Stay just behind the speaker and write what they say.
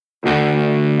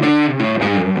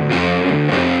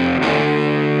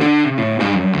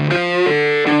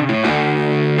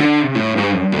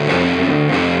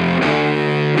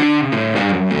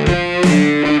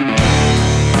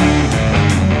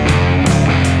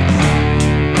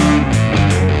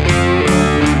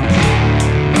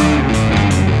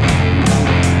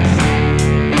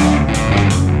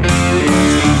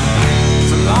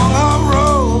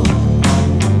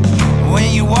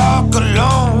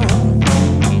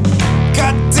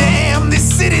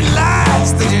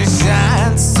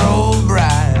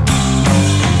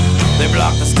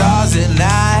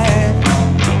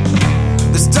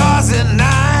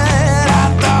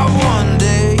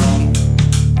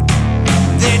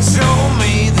Show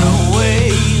me the way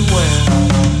when.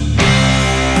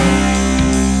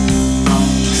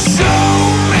 Show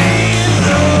me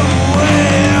the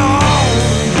way home.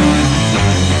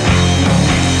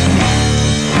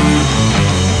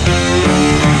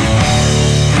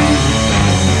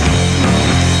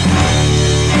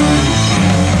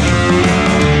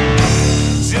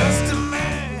 Just a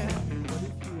man. What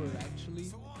if you were actually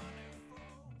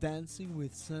dancing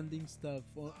with sanding stuff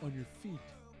on your feet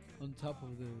on top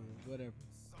of the whatever?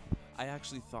 I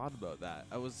actually thought about that.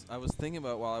 I was thinking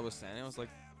about while I was standing. I was like,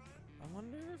 I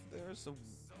wonder if there's a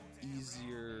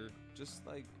easier, just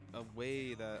like a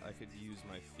way that I could use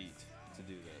my feet to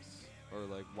do this, or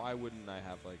like why wouldn't I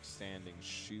have like standing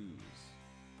shoes?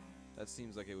 That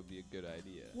seems like it would be a good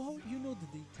idea. Well, you know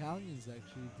that the Italians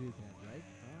actually did that, right?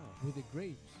 Oh. With the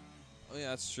grapes. Oh yeah,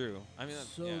 that's true. I mean,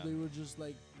 So yeah. they were just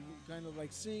like kind of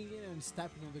like singing and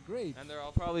stepping on the grapes. And they're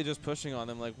all probably just pushing on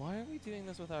them like, why are we doing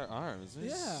this with our arms?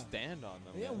 Let's just Yeah. stand on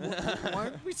them. Yeah, why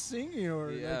aren't we singing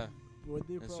or Yeah. like, what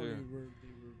they That's probably true. were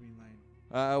being like.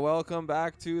 Welcome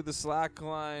back to the Slack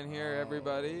line here,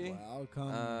 everybody.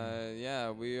 Welcome. Yeah,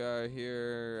 we are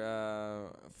here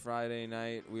Friday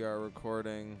night. We are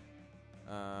recording,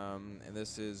 and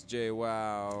this is Jay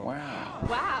Wow.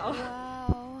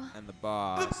 Wow. And the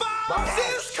boss. The boss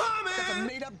is coming. That's a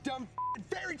made-up dumb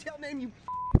fairy tale name, you.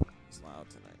 It's loud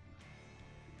tonight.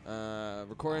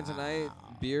 Recording tonight,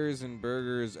 Beers and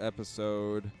Burgers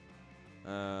episode.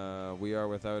 We are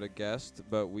without a guest,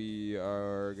 but we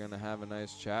are going to have a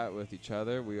nice chat with each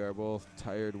other. We are both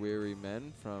tired, weary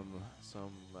men from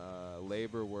some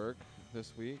labor work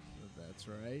this week. That's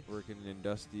right. Working in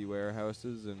dusty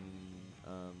warehouses and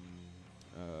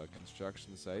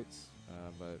construction sites,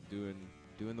 but doing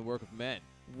the work of men.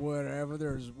 Wherever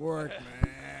there's work, man.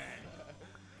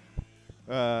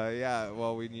 Yeah.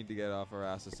 Well, we need to get off our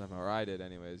asses somehow. Or I did,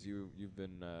 anyways. You've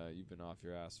been off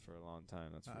your ass for a long time.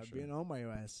 That's for I've sure. been on my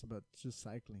ass, but just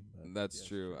cycling. But That's yes.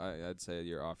 true. I'd say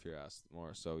you're off your ass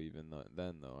more so even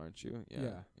then, though, aren't you?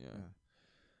 Yeah.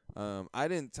 I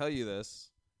didn't tell you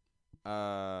this.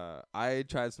 I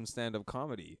tried some stand-up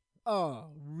comedy. Oh,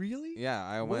 really? Yeah,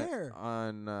 I Where? went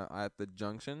on at the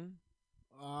Junction.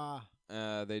 Ah.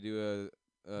 They do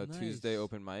a Nice. Tuesday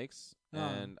open mics, Oh.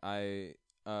 and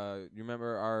you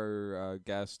remember our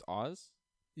guest Oz?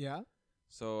 Yeah.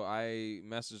 So I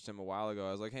messaged him a while ago.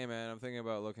 I was like, "Hey man, I'm thinking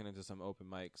about looking into some open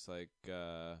mics. Like,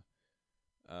 do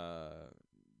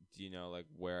you know like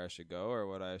where I should go or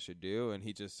what I should do?" And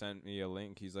he just sent me a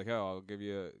link. He's like, "Oh, I'll give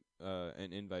you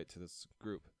an invite to this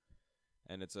group."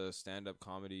 And it's a stand-up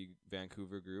comedy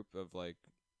Vancouver group of like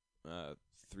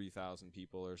 3,000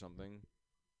 people or something.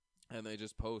 And they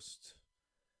just post.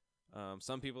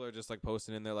 Some people are just like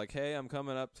posting in there like, "Hey, I'm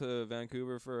coming up to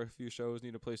Vancouver for a few shows.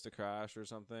 Need a place to crash or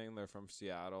something." They're from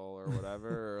Seattle or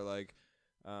whatever, or like,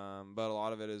 but a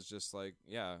lot of it is just like,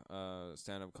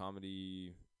 stand-up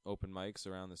comedy open mics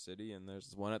around the city. And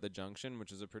there's one at the Junction,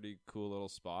 which is a pretty cool little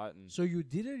spot. And So you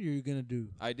did it, or you're gonna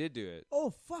do? I did do it. Oh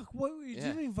fuck! What? You Yeah.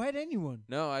 didn't invite anyone?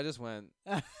 No, I just went.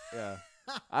 Yeah,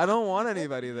 I don't want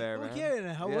anybody there, man. Okay,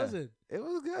 then how Yeah. was it? It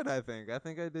was good. I think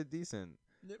I did decent.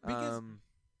 Because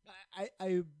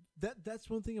that's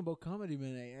one thing about comedy,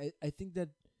 man. I think that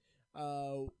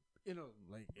we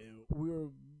were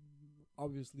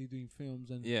obviously doing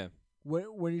films, and Yeah.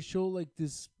 when you show like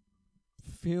this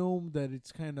film that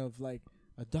it's kind of like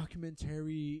a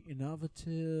documentary,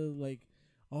 innovative, like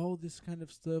all this kind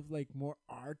of stuff, like more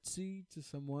artsy to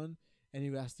someone, and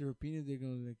you ask their opinion, they're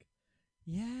gonna like,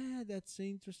 yeah, that's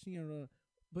interesting.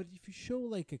 But if you show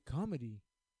like a comedy,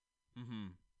 Mm-hmm.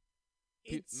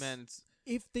 it's Man,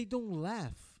 if they don't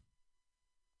laugh,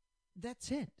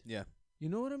 that's it. yeah. You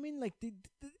know what I mean? Like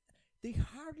they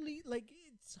hardly, like,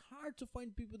 it's hard to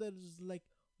find people that is like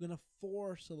gonna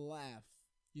force a laugh.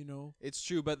 You know, It's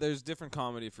true, but there's different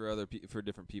comedy for for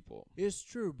different people. it's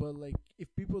true, but like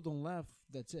if people don't laugh,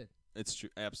 that's it. It's true,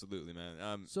 absolutely,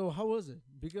 man. So how was it?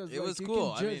 Because It like, was you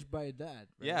cool. can I judge mean, by that.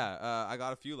 Right? yeah, I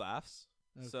got a few laughs.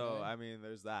 So Okay. I mean,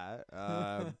 there's that.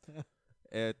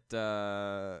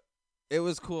 It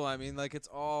was cool. I mean, like, it's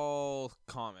all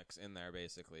comics in there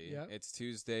basically. Yeah. It's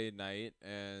Tuesday night,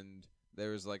 and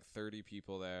there was like 30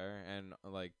 people there, and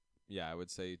like, yeah, I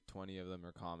would say 20 of them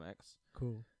are comics.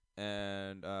 Cool.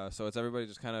 And so it's everybody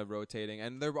just kind of rotating,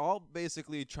 and they're all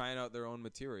basically trying out their own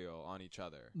material on each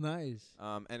other. Nice.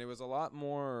 And it was a lot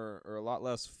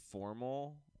less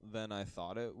formal than I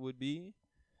thought it would be.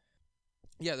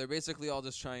 Yeah, they're basically all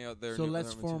just trying out their. So their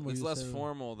less material. formal, It's you less said.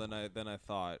 formal than I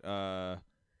thought. I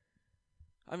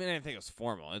mean, I didn't think it was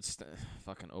formal. It's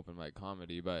fucking open mic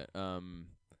comedy, but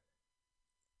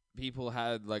people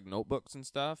had like notebooks and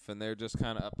stuff, and they're just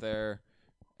kind of up there.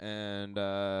 and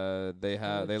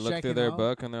they look check through it their out?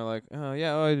 book and they're like, oh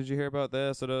yeah, oh did you hear about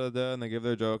this? Da, da, da, da, and they give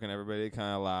their joke and everybody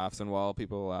kind of laughs, and while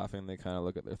people are laughing, they kind of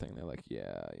look at their thing. They're like,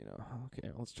 yeah, okay,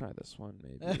 let's try this one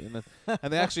maybe,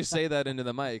 and they actually say that into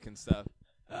the mic and stuff.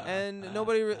 And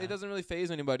it doesn't really faze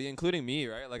anybody, including me,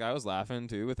 right? Like I was laughing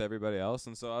too with everybody else,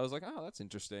 and so I was like, oh, that's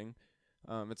interesting.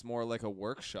 It's more like a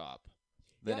workshop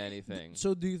than anything.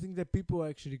 So do you think that people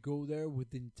actually go there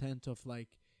with the intent of like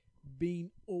being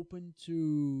open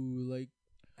to like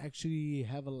actually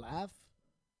have a laugh?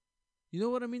 You know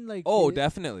what I mean? Like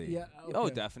Definitely. Yeah. Oh,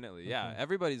 okay. definitely. Yeah, Okay.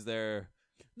 everybody's there.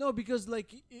 No, because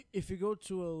like if you go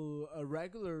to a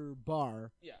regular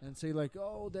bar Yeah. and say like,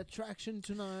 oh, the attraction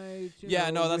tonight. Yeah,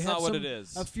 no, we that's have not what some- it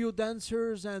is. A few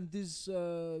dancers and this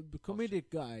comedic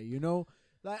guy, you know.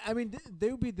 Like I mean,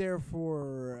 they'll be there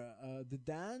for the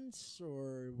dance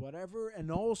or whatever,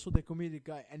 and also the comedic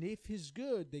guy. And if he's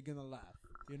good, they're gonna laugh.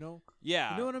 You know.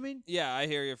 Yeah. You know what I mean? Yeah, I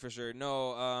hear you for sure.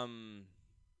 No,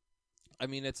 I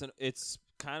mean it's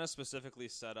kind of specifically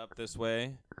set up this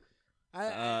way.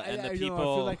 And the I people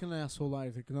feel like an asshole.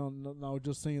 Like no,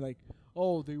 just saying like,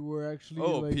 oh, they were actually.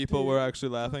 Oh, like, people were actually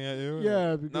laughing at you?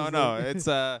 Yeah. Because No, like it's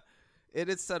it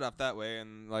is set up that way,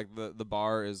 and like the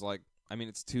bar is like, I mean,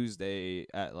 it's Tuesday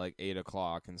at like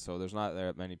 8:00, and so there's not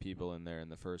that many people in there in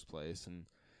the first place, and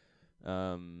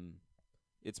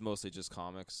it's mostly just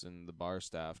comics and the bar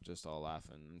staff just all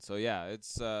laughing. And so yeah,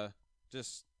 it's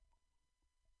just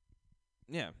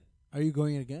yeah. Are you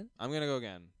going again? I'm gonna go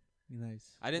again.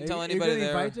 Nice. I didn't Are tell you- anybody You're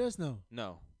there. gonna invite us? No.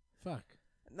 No. Fuck.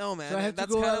 No, man. So I have to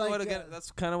that's go kind out, of like, what again.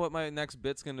 That's kind of what my next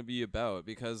bit's gonna be about,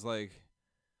 because like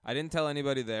I didn't tell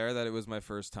anybody there that it was my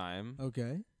first time,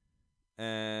 Okay.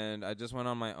 and I just went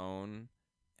on my own,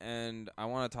 and I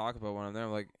want to talk about when I'm there.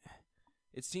 Like,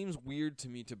 it seems weird to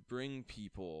me to bring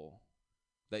people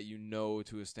that you know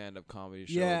to a stand-up comedy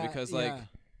show, Yeah. because like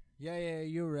Yeah.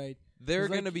 You're right. they're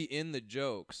 'Cause, gonna like, be in the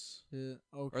jokes, Okay.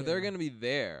 or they're gonna be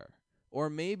there, or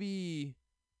maybe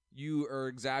you are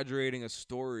exaggerating a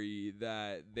story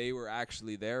that they were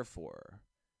actually there for.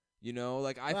 You know,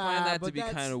 like I find that to be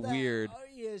kind of weird. Oh,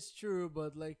 yeah, it's true,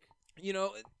 but like You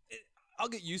know, I'll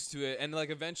get used to it, and like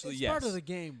eventually, it's yes. part of the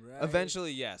game, right?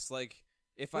 Eventually, yes. Like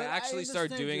if I But I actually start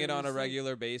understand doing you, it on a it's like-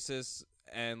 regular basis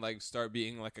and like start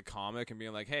being like a comic and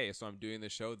being like, hey, so I'm doing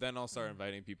this show, then I'll start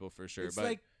inviting people for sure. It's But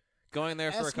like going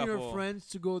there for a asking couple, your friends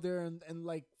to go there and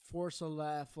like force a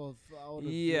laugh out of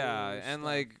yeah, your and stuff.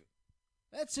 like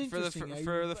that's for the interesting.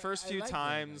 for the first I few like that,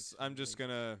 times, actually. I'm just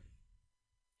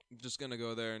gonna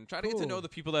go there and try to get to know Cool. the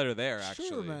people that are there. Actually,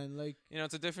 Sure, man. Like you know,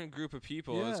 it's a different group of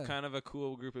people. It's Yeah. kind of a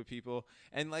cool group of people,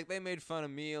 and like they made fun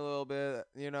of me a little bit.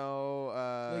 You know,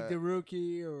 like the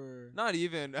rookie or not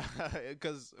even,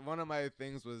 because one of my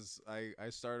things was I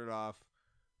started off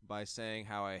by saying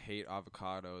how I hate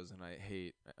avocados and I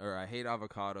hate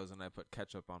avocados and I put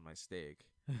ketchup on my steak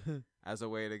as a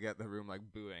way to get the room like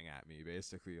booing at me,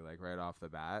 basically, like right off the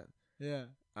bat. yeah.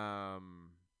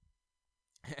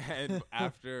 And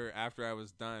after I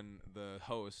was done, the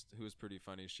host, who was pretty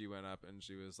funny, she went up and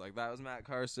she was like, "That was Matt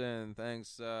Carson.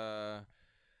 Thanks.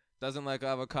 Doesn't like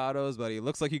avocados, but he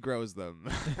looks like he grows them,"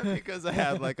 because I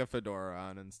had like a fedora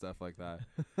on and stuff like that.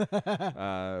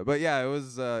 But yeah, it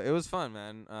was fun,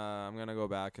 man. I'm gonna go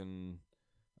back and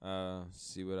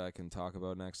see what I can talk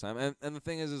about next time. And the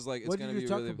thing is like it's What did gonna you be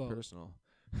talk really about? personal.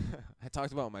 I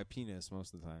talked about my penis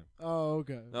most of the time. Oh,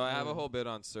 okay. No, I have a whole bit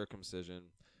on circumcision,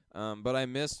 but I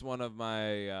missed one of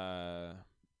my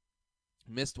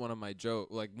joke,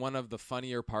 like one of the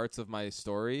funnier parts of my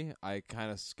story. I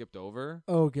kind of skipped over,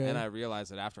 Okay. and I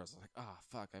realized it after. I was like, "Oh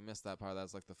fuck, I missed that part.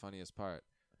 That's like the funniest part."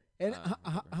 And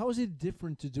whatever. how is it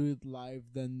different to do it live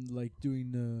than like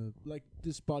doing like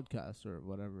this podcast or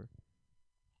whatever?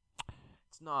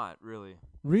 It's not really.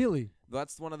 Really?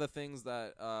 That's one of the things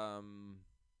that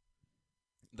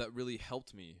that really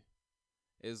helped me.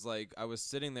 Is like I was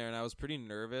sitting there and I was pretty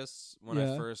nervous when I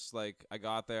Yeah. first I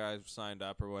got there. I signed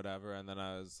up or whatever, and then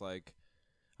I was like,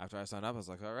 after I signed up, I was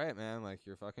like, all right, man, like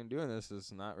you're fucking doing this.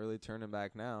 It's not really turning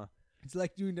back now. It's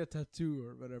like doing a tattoo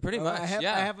or whatever. Pretty much, I have,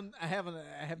 yeah. I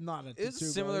have not a tattoo. It's a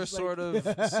but similar it's sort like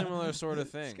of similar sort of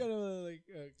thing. It's kind of like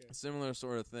okay. Similar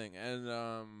sort of thing, and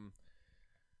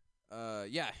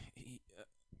yeah.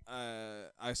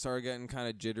 I started getting kind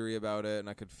of jittery about it, and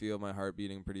I could feel my heart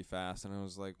beating pretty fast. And I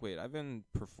was like, wait, I've been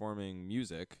performing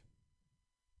music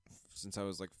since I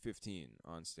was like 15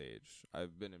 on stage.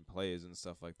 I've been in plays and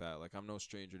stuff like that. Like, I'm no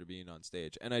stranger to being on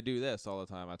stage. And I do this all the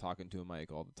time. I talk into a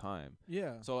mic all the time.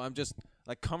 Yeah. So I'm just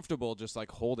like comfortable just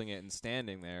like holding it and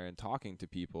standing there and talking to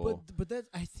people. But that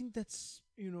I think that's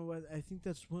what I think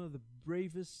that's one of the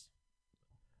bravest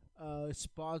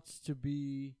spots to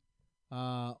be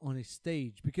on a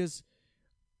stage because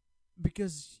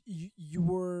you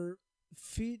were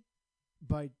feed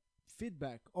by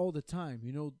feedback all the time,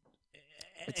 you know.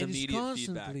 It's and immediate it's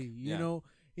feedback, constantly, you yeah. know.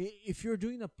 If you're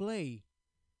doing a play,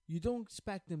 you don't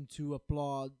expect them to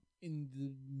applaud in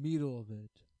the middle of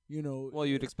it, you know. Well,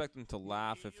 you'd expect them to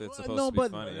laugh if it's supposed no, to be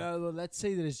but funny. let's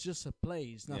say that it's just a play.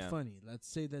 It's not Yeah. funny. Let's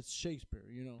say that's Shakespeare,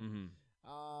 you know. Mm-hmm.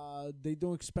 They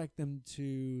don't expect them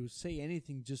to say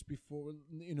anything just before,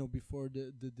 you know, before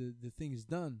the thing is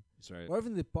done, That's right. or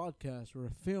even the podcast or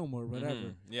a film or whatever.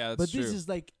 Mhm. Yeah, that's But true. this is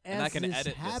like as and I can this edit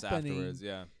this happening, afterwards.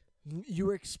 Yeah. you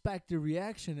expect a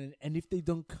reaction, and if they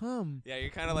don't come, Yeah,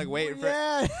 you're kind of like waiting for.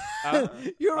 yeah, Uh,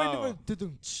 you're already oh. going,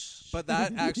 "Tudum." But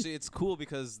that actually, it's cool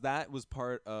because that was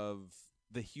part of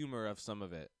the humor of some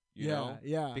of it. You know,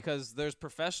 yeah, because there's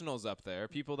professionals up there,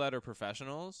 people that are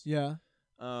professionals. yeah,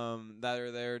 That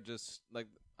are there just like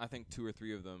I think 2 or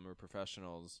 3 of them are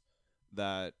professionals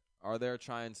that are there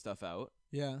trying stuff out.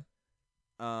 yeah,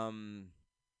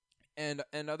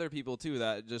 And other people too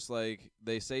that just like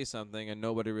they say something and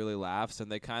nobody really laughs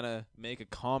and they kind of make a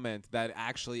comment that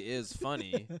actually is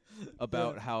funny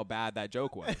about how bad that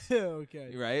joke was.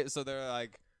 okay, Right? So they're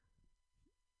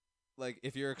like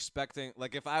if you're expecting,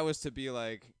 like if I was to be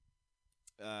like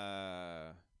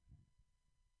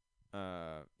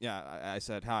I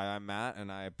said, "Hi, I'm Matt,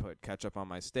 and I put ketchup on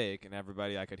my steak," and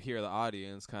everybody, I could hear the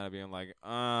audience kind of being like,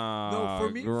 "Oh, for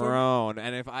me- groan."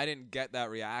 And if I didn't get that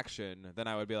reaction, then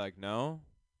I would be like, "No,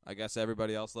 I guess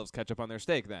everybody else loves ketchup on their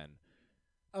steak then."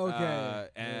 okay,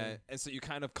 And so you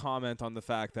kind of comment on the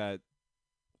fact that,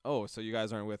 oh, so you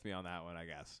guys aren't with me on that one, I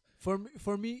guess.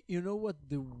 For me, you know what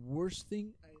the worst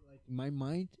thing in my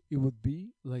mind it would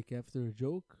be like after a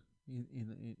joke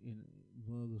in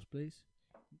one of those plays.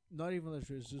 Not even like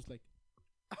it's just like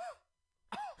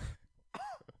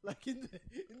like in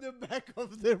the back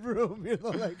of the room, you know,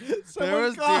 like someone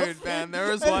was- dude, coughing, man,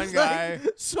 there was and one it's guy-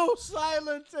 like so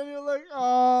silent, and you're like,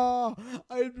 oh,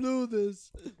 I blew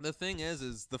this. The thing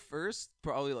is the first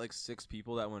probably like 6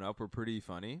 people that went up were pretty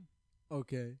funny.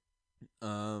 Okay,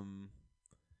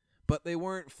 But they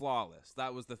weren't flawless.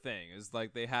 That was the thing. Is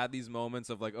like they had these moments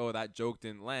of like, oh, that joke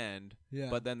didn't land, yeah,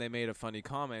 but then they made a funny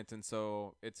comment, and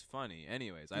so it's funny.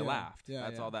 Anyways, I Yeah, laughed. yeah,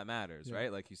 That's yeah. all that matters, Yeah.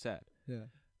 right? Like you said. yeah,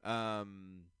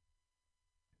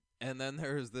 And then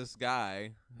there's this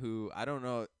guy who I don't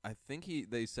know. I think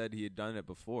they said he had done it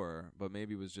before, but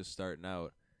maybe was just starting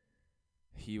out.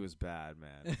 He was bad,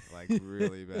 man. Like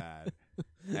really bad.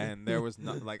 And there was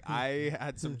not like I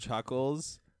had some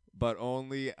chuckles, but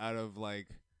only out of like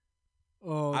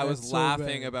oh, I was that's so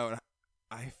laughing bad. about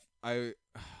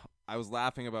I was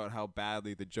laughing about how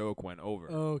badly the joke went over.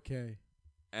 Okay,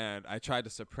 And I tried to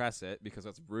suppress it because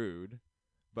that's rude.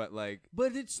 But like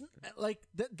but it's like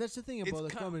that's the thing It's about the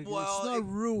ki- comedy. well, it's not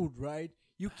rude, right?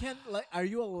 You can't like. Are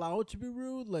you allowed to be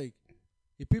rude? Like,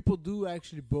 if people do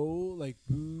actually bow, like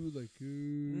boo, like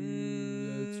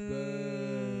that's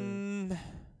bad.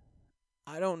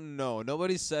 I don't know.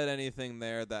 Nobody said anything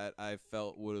there that I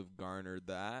felt would have garnered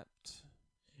that.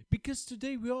 Because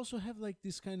today we also have like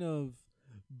this kind of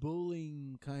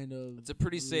bullying kind of. It's a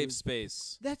pretty safe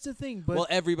space. That's the thing, but Well,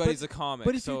 everybody's a comic.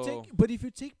 but if so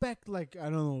you take back like I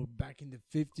don't know, back in the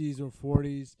 50s or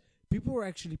 40s, people were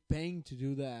actually paying to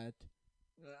do that,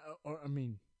 or I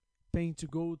mean, paying to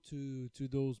go to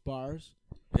those bars.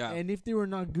 yeah. And if they were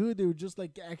not good, they would just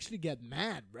like actually get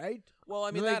mad, right? Well,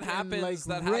 I mean Like, that and, happens. like,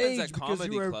 That happens rage at because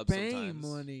comedy you were clubs paying sometimes.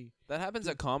 money. That happens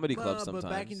at comedy clubs sometimes. But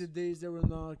back in the days, there were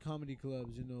not comedy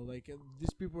clubs. You know, like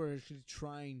these people were actually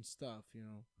trying stuff. You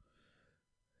know.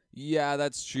 Yeah,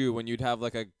 that's true. When you'd have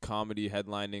like a comedy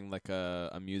headlining like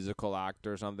a musical act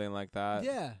or something like that.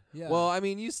 Yeah, yeah. Well, I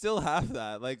mean, you still have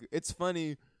that. Like, it's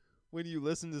funny when you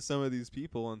listen to some of these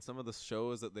people and some of the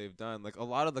shows that they've done. Like, a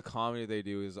lot of the comedy they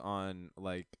do is on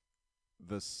like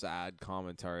the sad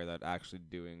commentary that actually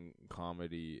doing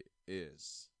comedy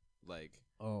is. Like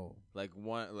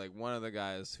one of the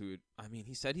guys who, I mean,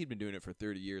 he said he'd been doing it for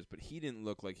 30 years, but he didn't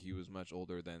look like he was much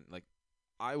older than like.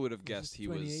 I would have guessed he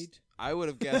was. 28? I would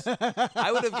have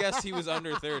guessed he was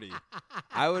under 30.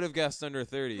 I would have guessed under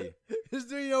 30. He's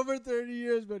doing over 30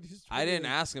 years, but he's. I didn't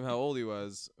 28. ask him how old he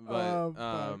was, but Oh,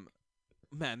 fuck.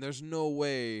 man, there's no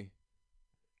way.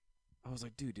 I was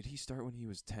like, dude, did he start when he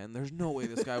was 10? There's no way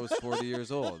this guy was 40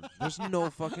 years old. There's no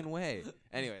fucking way.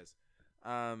 Anyways,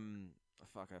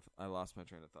 fuck, I lost my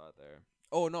train of thought there.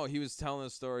 Oh no, he was telling a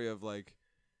story of like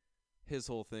his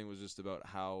whole thing was just about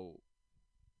how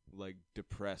like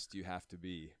depressed you have to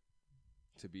be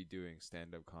doing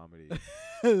stand-up comedy.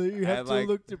 You have And, to like,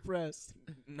 look depressed.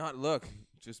 Not look,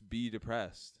 just be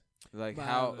depressed. Like Wow.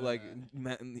 how like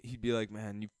man, he'd be like,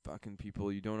 man, you fucking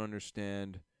people, you don't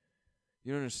understand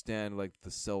You don't understand, like,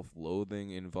 the self-loathing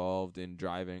involved in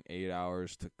driving 8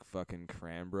 hours to fucking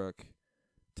Cranbrook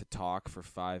to talk for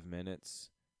 5 minutes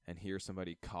and hear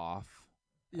somebody cough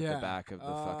at the back of the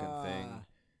fucking thing,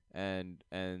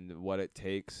 and what it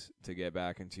takes to get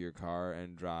back into your car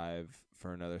and drive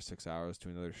for another 6 hours to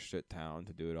another shit town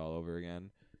to do it all over again.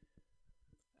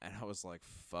 And I was like,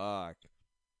 fuck.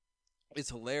 It's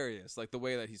hilarious, like, the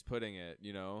way that he's putting it,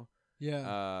 you know?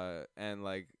 Yeah. And,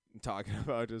 like, talking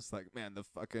about just, like, man, the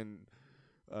fucking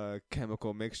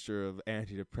chemical mixture of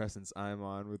antidepressants I'm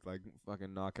on would, like,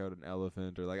 fucking knock out an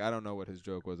elephant, or, like, I don't know what his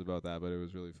joke was about that, but it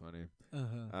was really funny.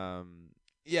 Uh-huh.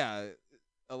 Yeah,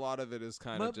 a lot of it is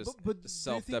kind of just but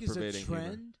self-deprecating do you think it's a humor.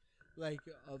 trend, like,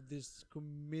 of these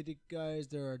comedic guys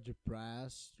that are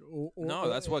depressed? Or No,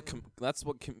 that's what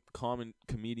common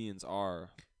comedians are.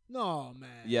 No,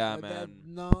 man. Yeah, That- man.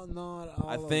 not all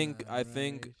I of think them, I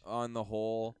think right? on the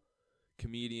whole,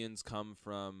 comedians come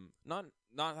from not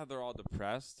that they're all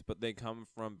depressed, but they come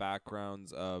from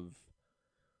backgrounds of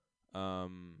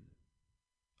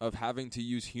having to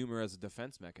use humor as a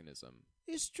defense mechanism.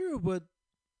 It's true, but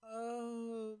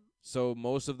So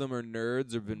most of them are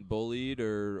nerds or been bullied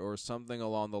or something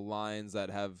along the lines that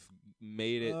have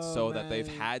made it Oh, so that they've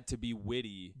man. had to be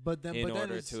witty but then in but then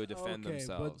order it's- to defend okay,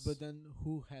 themselves. But then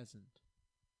who hasn't?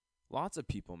 Lots of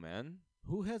people, man.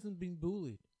 Who hasn't been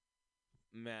bullied?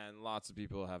 Man, lots of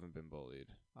people haven't been bullied.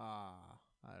 I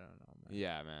don't know, man.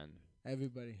 Yeah, man.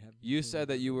 Everybody have. Been You said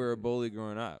that bullied. you were a bully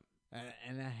growing up.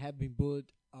 and I have been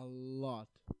bullied a lot,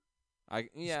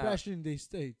 Yeah. especially in the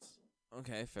States.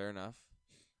 Okay, fair enough.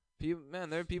 Man,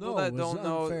 there are people No, that it's don't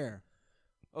know. unfair.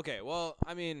 Okay, well,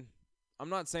 I mean, I'm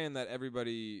not saying that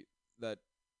everybody that,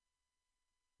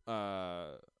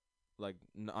 like,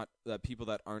 not that people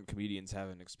that aren't comedians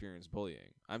haven't experienced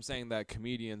bullying. I'm saying that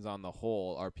comedians on the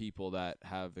whole are people that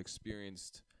have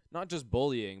experienced not just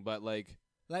bullying, but like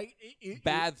Like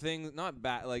bad things. Not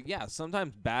bad, like, yeah,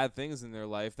 sometimes bad things in their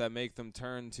life that make them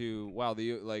turn to, wow,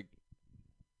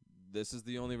 this is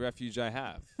the only refuge I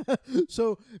have.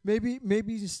 So maybe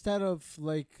instead of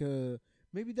like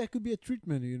maybe that could be a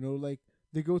treatment, you know, like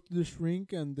they go to the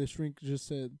shrink and the shrink just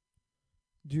said,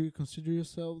 "Do you consider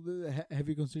yourself? Have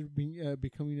you considered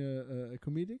becoming a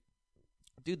comedic?"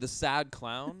 Dude, the sad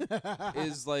clown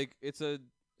is like it's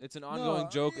an ongoing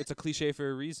joke. It's a cliche for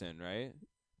a reason, right?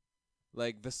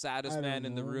 Like, the saddest I man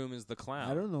don't in the know. room is the clown.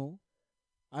 I don't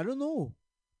know.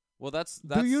 Well, that's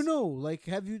Do you know? Like,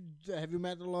 have you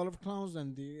met a lot of clowns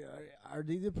and are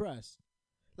they depressed?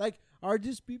 Like, are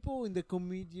these people in the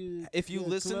comedian? If you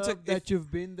listen club to- that you've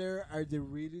been there, are they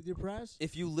really depressed?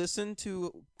 if you listen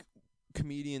to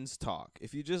comedians talk,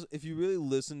 if you really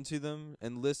listen to them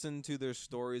and listen to their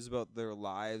stories about their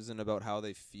lives and about how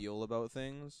they feel about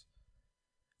things,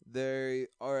 they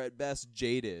are at best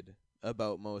jaded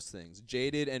about most things.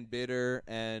 Jaded and bitter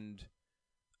and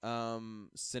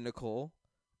cynical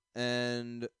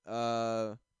and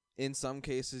in some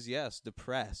cases, yes,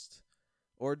 depressed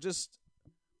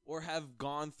or have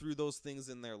gone through those things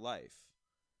in their life.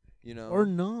 You know? Or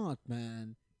not,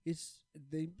 man. It's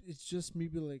just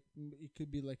maybe like it could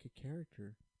be like a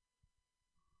character.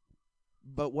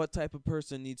 But what type of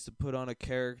person needs to put on a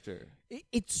character?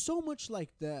 It's so much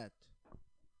like that,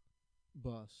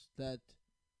 boss, that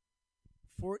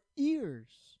for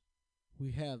years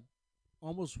we have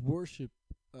almost worshipped.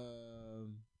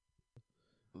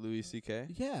 Louis C.K.?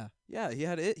 Yeah, Yeah,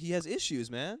 he has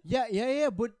issues, man. yeah.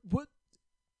 But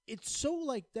it's so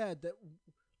like that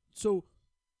so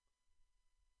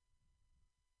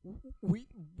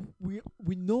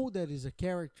we know that is a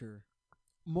character.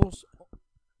 Most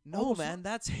No, almost man,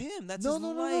 that's him. That's no, his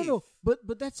no, life. no.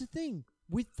 But that's the thing.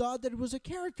 We thought that it was a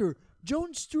character.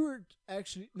 Jon Stewart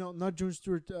actually, no, not Jon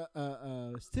Stewart.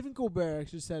 Stephen Colbert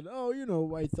actually said, "Oh, you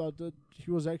know, I thought that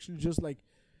he was actually just like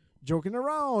joking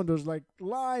around, or like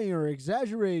lying or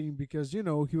exaggerating because he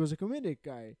was a comedic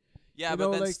guy." Yeah, You but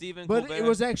know, then like, Stephen but Colbert. it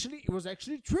was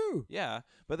actually true. Yeah,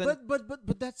 but then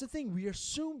But that's the thing. We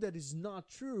assume that it's not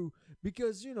true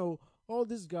because all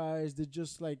these guys, they're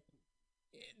just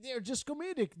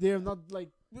comedic. They're not like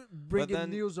bringing then-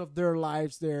 news of their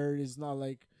lives. There is not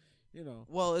like,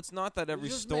 well, it's not that every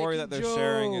just story that making they're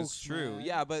sharing is jokes, true. man.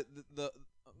 Yeah, but the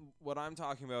what I'm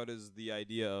talking about is the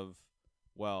idea of,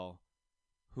 well,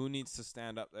 who needs to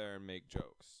stand up there and make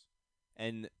jokes?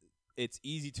 And it's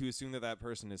easy to assume that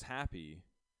person is happy.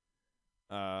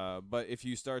 But if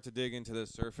you start to dig into the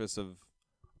surface of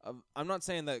I'm not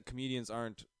saying that comedians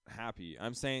aren't happy.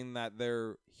 I'm saying that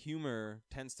their humor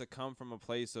tends to come from a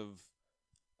place of,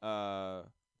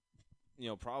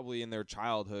 probably in their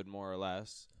childhood, more or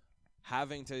less,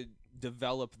 having to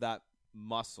develop that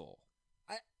muscle.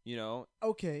 you know,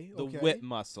 Okay. the okay. wit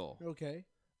muscle. Okay.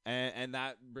 And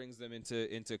that brings them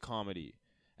into comedy.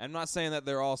 I'm not saying that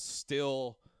they're all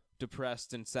still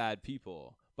depressed and sad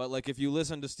people, but like if you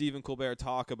listen to Stephen Colbert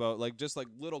talk about like just like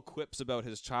little quips about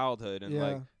his childhood and Yeah.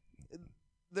 like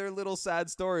they're little sad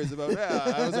stories about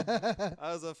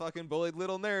I was a fucking bullied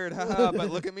little nerd, haha, but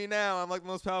look at me now, I'm like the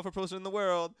most powerful person in the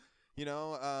world, you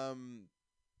know.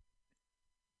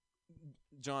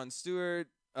 Jon Stewart,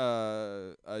 Jerry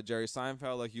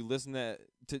Seinfeld, like you listen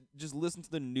to just listen to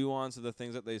the nuance of the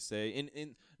things that they say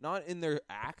in not in their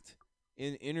act,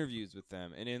 in interviews with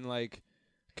them, and in like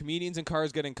Comedians in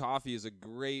Cars Getting Coffee is a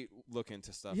great look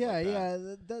into stuff. Yeah. like that.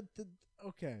 Yeah. That.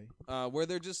 Okay. Where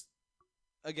they're just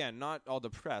again not all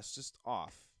depressed, just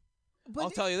off. But I'll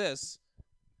tell you this: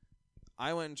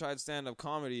 I went and tried stand-up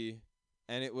comedy,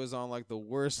 and it was on like the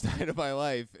worst night of my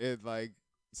life,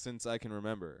 since I can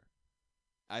remember.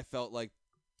 I felt like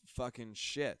fucking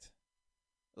shit.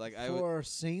 Like for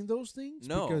saying those things?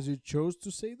 No. Because you chose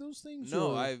to say those things?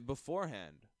 No, or? before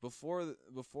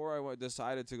I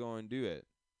decided to go and do it,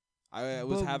 I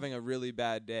was But- having a really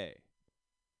bad day.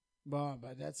 But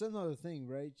that's another thing,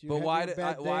 right? You But had why your did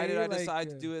bad why did day, I decide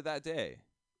to like, do it that day?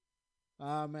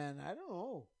 Man, I don't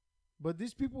know. But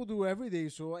these people do every day,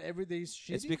 so every day is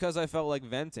shitty. It's because I felt like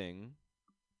venting,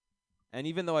 and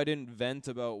even though I didn't vent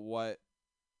about what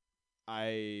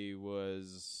I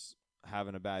was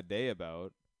having a bad day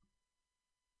about,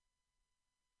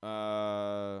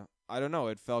 I don't know.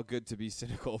 It felt good to be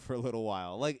cynical for a little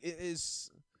while. Like it is.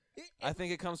 I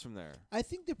think it comes from there. I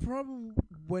think the problem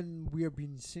when we are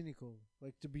being cynical,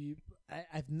 like to be,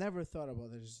 I've never thought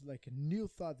about this. It's like a new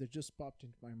thought that just popped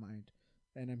into my mind,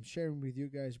 and I'm sharing with you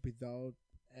guys without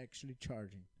actually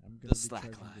charging. I'm gonna The be slack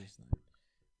charging line. this night,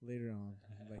 later on,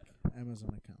 like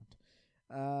Amazon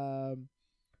account.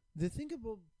 The thing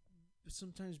about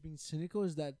sometimes being cynical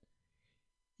is that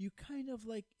you kind of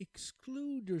like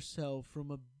exclude yourself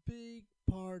from a big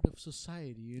part of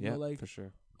society. You know, like for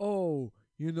sure. oh,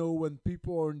 you know, when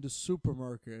people are in the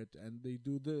supermarket and they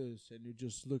do this and you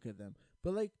just look at them.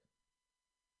 But like,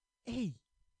 hey,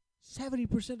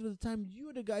 70% of the time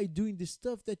you're the guy doing the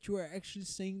stuff that you are actually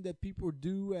saying that people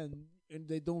do and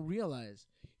they don't realize.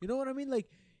 You know what I mean? Like,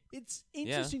 it's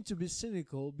interesting to be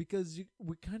cynical because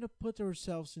we kind of put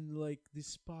ourselves in like this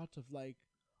spot of like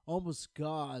almost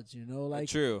gods, you know, like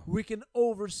True. we can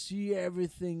oversee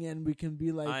everything and we can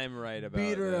be like I'm right about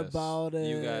bitter this. about it.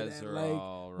 You guys and are like,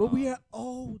 all wrong. but we are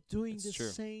all doing It's the true.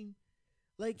 same.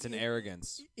 Like It's an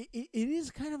arrogance. It is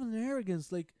kind of an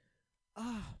arrogance. Like,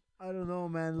 I don't know,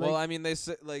 man. Like, Well, I mean, they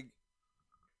say like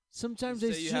sometimes say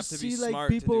I you have just to be see like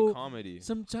smart to do people. comedy.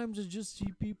 Sometimes I just see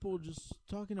people just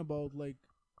talking about like,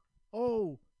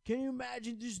 oh, can you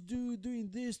imagine this dude doing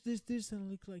this, and I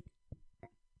look like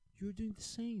you're doing the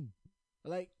same.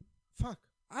 Like, fuck,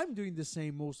 I'm doing the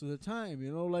same most of the time.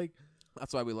 You know, like.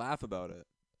 That's why we laugh about it.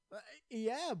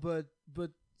 Yeah, but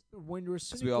when you're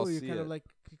we all cynical, you see kind of it. like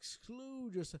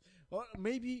exclude yourself, or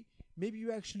maybe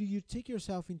you take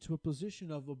yourself into a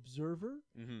position of observer,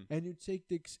 Mm-hmm. and you take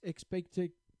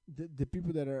the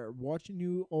people that are watching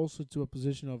you also to a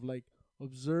position of like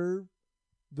observe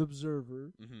the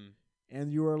observer, Mm-hmm.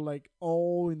 and you are like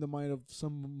all in the mind of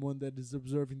someone that is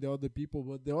observing the other people,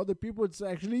 but the other people it's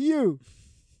actually you.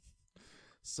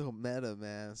 So meta,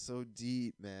 man. So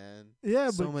deep, man. Yeah,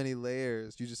 so but many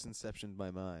layers. You just inceptioned my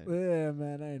mind. yeah,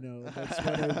 man, I know that's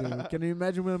what I do. Can you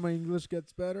imagine when my English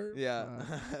gets better? Yeah.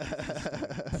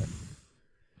 Uh,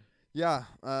 Yeah.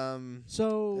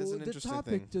 So It's an the interesting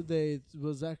topic thing. today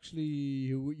was actually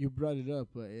you brought it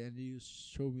up and you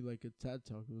showed me like a TED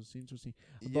talk. It was interesting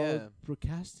about Yeah.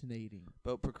 procrastinating.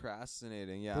 About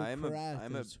procrastinating. Yeah, I'm a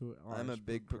Procrastinators who I'm are a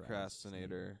big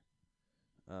procrastinator.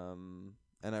 And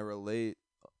I relate.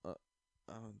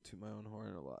 I don't toot my own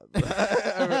horn a lot.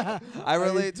 I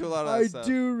relate to a lot of that I stuff.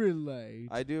 do relate.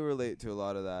 I do relate to a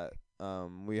lot of that.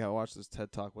 We have watched this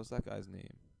TED talk. What's that guy's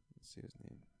name? Let's see his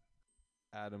name.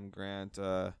 Adam Grant.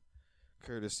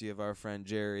 Courtesy of our friend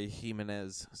Jerry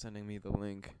Jimenez sending me the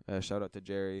link. Shout out to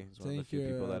Jerry. He's one of the Thank few you,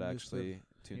 people that Mr. actually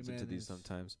tunes into these Jimenez.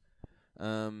 sometimes.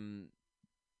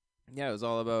 Yeah, it was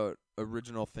all about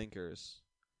original thinkers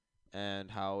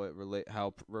and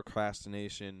how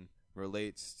procrastination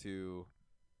relates to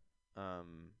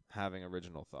having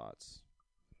original thoughts.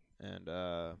 And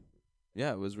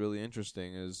yeah, it was really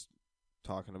interesting. It was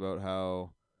talking about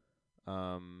how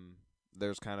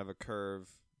there's kind of a curve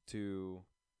to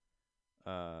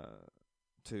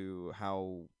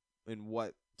how in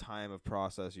what time of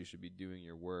process you should be doing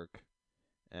your work,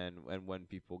 and when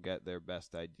people get their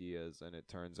best ideas, and it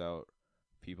turns out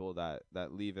people that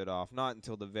leave it off not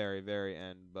until the very very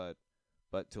end, but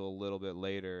but till a little bit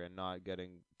later and not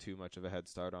getting too much of a head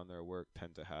start on their work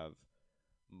tend to have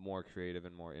more creative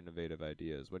and more innovative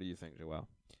ideas. What do you think, Joel?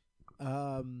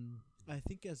 I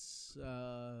think as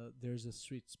there's a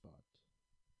sweet spot.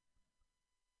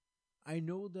 I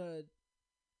know that.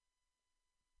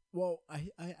 Well,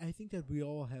 I think that we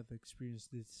all have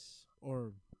experienced this,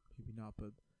 or maybe not,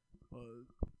 but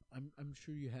I'm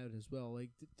sure you had as well. Like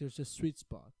there's a sweet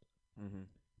spot Mm-hmm.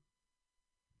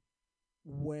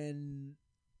 when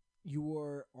you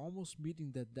are almost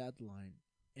meeting that deadline,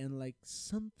 and like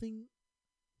something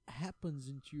happens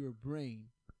into your brain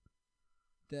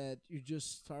that you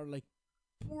just start like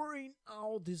pouring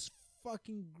out these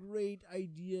fucking great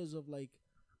ideas of like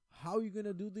how you're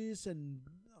gonna do this and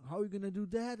how you're gonna do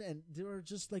that, and there are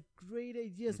just like great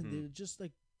ideas and Mhm. they're just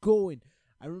like going.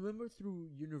 I remember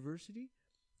through university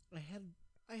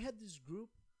I had this group,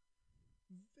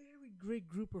 very great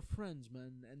group of friends,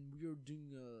 man, and we were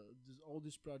doing all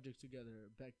these projects together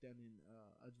back then in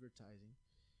advertising.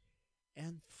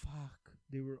 And fuck,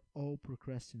 they were all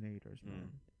procrastinators,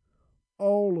 man.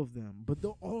 All of them, but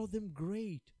all of them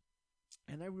great.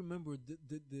 And I remember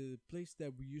the place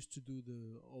that we used to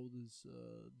do all this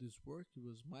work. It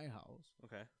was my house,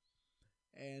 Okay.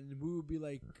 and we would be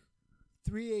like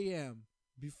 3 a.m.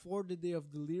 before the day of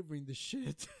delivering the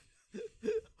shit,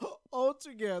 all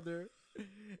together.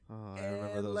 Oh, I And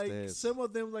remember those like days. some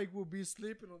of them like will be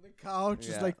sleeping on the couch,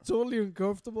 just Yeah. like totally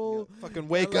uncomfortable. Yeah, fucking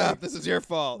wake like, up! This is your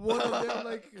fault. One of them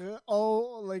like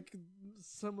all like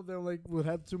some of them like would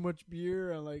have too much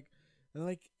beer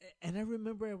and I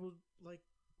remember I was like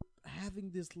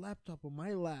having this laptop on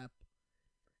my lap,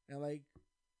 and like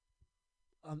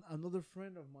another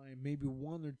friend of mine, maybe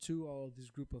one or two out of this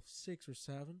group of 6 or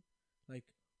 7, like,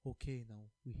 okay, now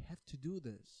we have to do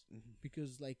this Mhm.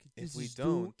 because like If this we is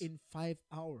don't, due in 5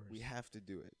 hours. We have to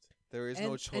do it. There is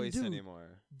no And choice dude,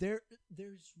 anymore.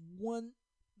 There's one.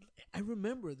 I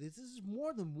remember this. This is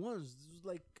more than once. This was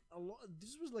like a lot.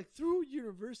 This was like through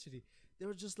university. They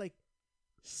were just like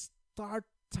start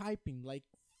typing like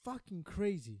fucking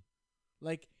crazy.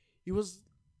 Like it was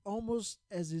almost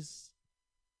as if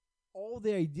all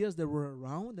the ideas that were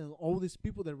around and all these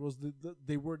people that was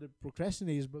they were the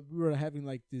procrastinators, but we were having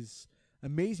like this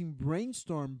amazing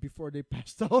brainstorm before they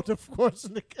passed out, of course,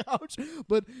 on the couch.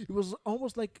 But it was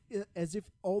almost like as if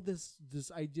all this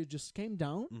idea just came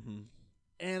down, Mm-hmm.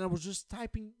 and I was just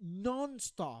typing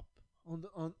non-stop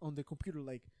on the computer.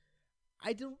 Like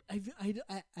I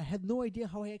had no idea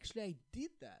how I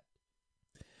did that.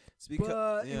 It's because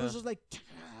But it was just like,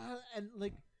 and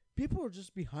like people were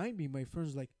just behind me. My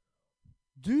friends were like,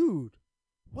 dude,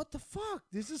 what the fuck?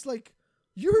 This is like,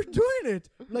 you're doing it.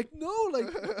 Like, no, like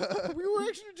we were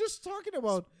actually just talking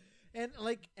about, and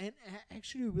like, and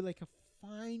actually it would be like a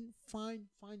fine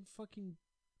fucking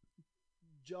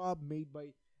job made by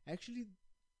actually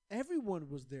everyone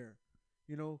was there.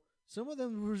 You know, some of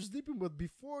them were sleeping, but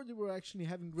before they were actually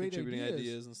having great contributing ideas.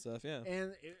 ideas and stuff. Yeah.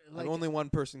 And like And only one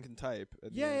person can type.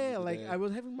 At the end yeah, of the like day. I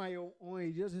was having my own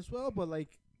ideas as well, but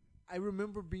like I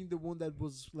remember being the one that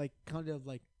was like kind of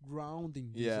like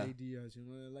grounding these Yeah. ideas, you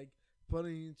know, like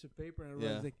putting it into paper, and I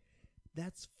Yeah. was like,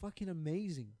 that's fucking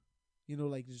amazing, you know,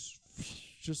 like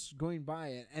just going by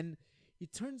it, and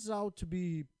it turns out to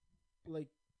be like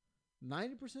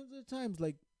 90% of the times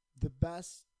like the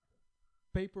best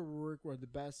paperwork or the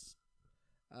best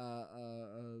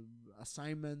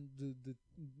assignment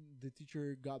the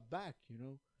teacher got back, you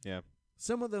know. Yeah.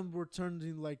 Some of them were turned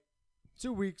in like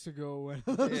 2 weeks ago, and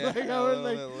I Yeah, was a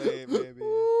like, little bit late, maybe.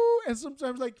 "Ooh," and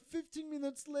sometimes like 15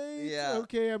 minutes late. Yeah.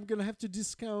 Okay, I'm gonna have to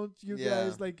discount you Yeah.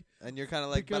 guys, like, And you're kind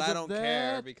of like, but because I of don't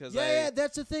care that. because yeah,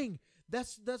 that's the thing.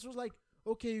 That's was like,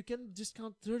 okay, you can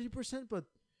discount 30%, but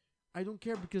I don't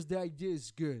care because the idea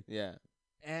is good, yeah.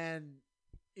 and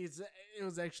it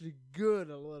was actually good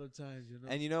a lot of times, you know.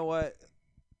 And you know what?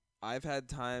 I've had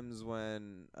times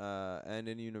when, and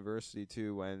in university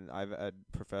too, when I've had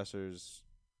professors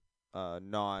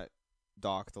not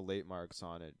dock the late marks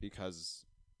on it because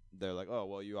they're like, oh,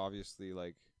 well, you obviously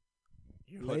like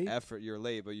You're put late? effort. You're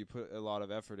late, but you put a lot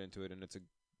of effort into it, and it's a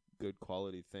good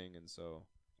quality thing. And so,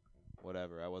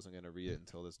 whatever. I wasn't gonna read it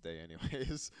until this day,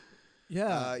 anyways.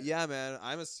 Yeah, Yeah, man.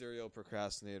 I'm a serial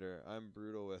procrastinator. I'm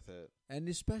brutal with it. and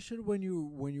especially when you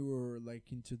were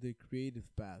like into the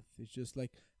creative path, it's just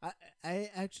like I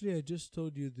just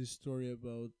told you this story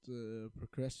about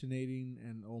procrastinating,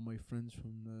 and all my friends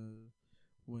from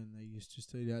when I used to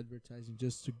study advertising,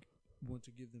 just to want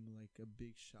to give them like a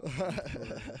big shout out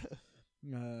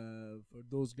for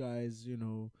those guys, you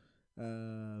know,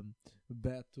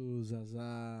 Beto,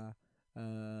 Zaza,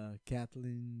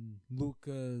 Kathleen,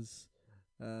 Lucas,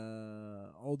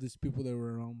 all these people that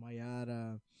were around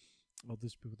Mayara, all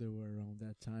these people that were around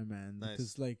that time, man. Nice.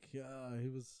 Because like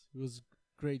it was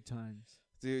great times.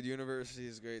 Dude, university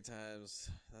is great times.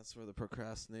 That's where the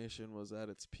procrastination was at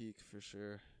its peak for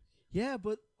sure. Yeah,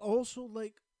 but also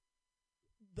like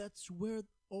that's where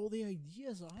all the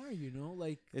ideas are, you know,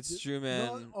 like It's true, man.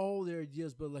 Not all the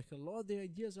ideas, but like a lot of the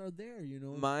ideas are there, you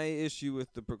know. My issue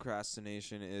with the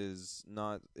procrastination is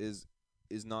not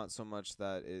so much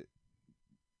that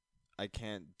I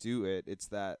can't do it. It's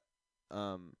that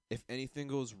if anything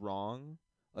goes wrong,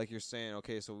 like you're saying,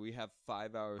 okay, so we have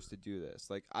 5 hours to do this.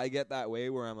 Like I get that way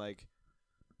where I'm like,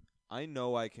 I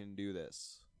know I can do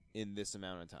this in this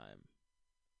amount of time.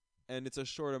 And it's a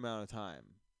short amount of time.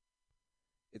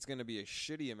 It's going to be a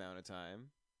shitty amount of time,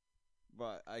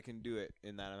 but I can do it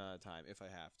in that amount of time if I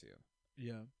have to.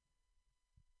 Yeah.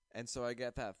 And so I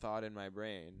get that thought in my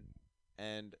brain,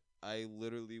 and I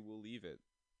literally will leave it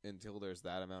until there's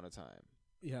that amount of time.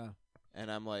 Yeah.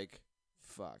 And I'm like,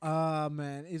 fuck.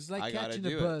 Man, it's like I gotta catching the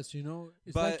do it. bus, you know?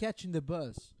 It's But- like catching the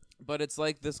bus. But it's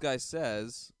like this guy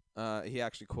says, he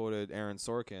actually quoted Aaron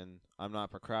Sorkin, I'm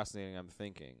not procrastinating, I'm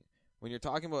thinking. When you're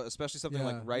talking about especially something Yeah,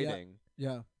 like yeah. writing,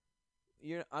 Yeah.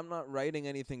 I'm not writing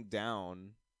anything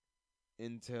down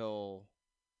until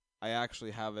I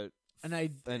actually have it An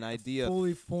idea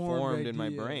fully formed in my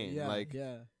idea. brain. Yeah, Like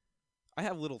yeah. I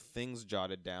have little things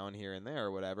jotted down here and there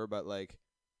or whatever, but like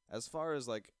as far as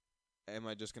like am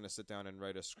I just going to sit down and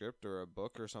write a script or a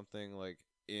book or something like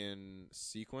in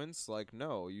sequence? Like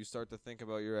no, you start to think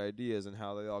about your ideas and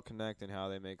how they all connect and how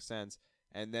they make sense,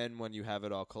 and then when you have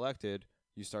it all collected,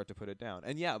 you start to put it down.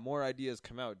 And yeah, more ideas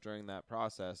come out during that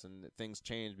process and things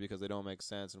change because they don't make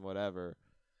sense and whatever.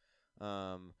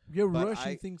 You're but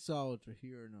rushing I- things out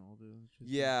here now, dude. It's just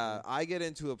Yeah, like- I get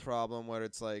into a problem where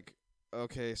it's like,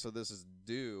 okay, so this is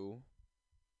due,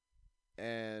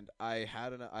 and I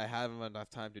haven't enough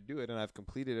time to do it, and I've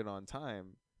completed it on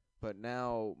time, but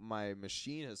now my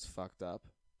machine is fucked up,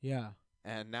 Yeah.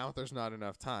 and now there's not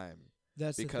enough time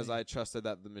That's the because thing. I trusted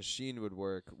that the machine would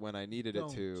work when I needed it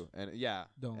to, and yeah,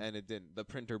 Don't. and it didn't. The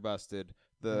printer busted,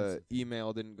 the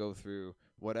email didn't go through,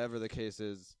 whatever the case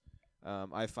is.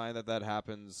 I find that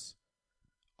happens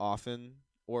often,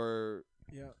 or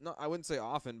Yeah. no, I wouldn't say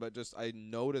often, but just I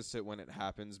notice it when it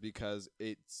happens because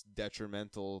it's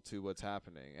detrimental to what's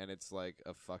happening, and it's like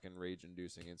a fucking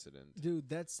rage-inducing incident. Dude,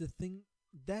 that's the thing.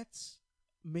 That's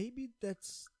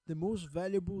the most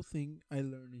valuable thing I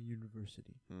learned in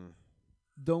university.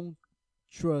 Don't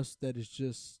trust that it's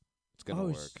just It's gonna oh,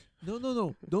 work.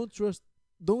 No. Don't trust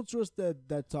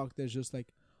that talk that's just like,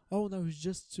 oh no,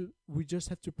 we just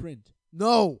have to print.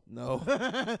 No. No,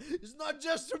 It's not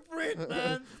just to print,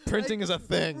 man. printing Like, is a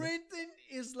thing. Printing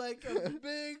is like a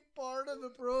big part of the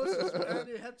process, man.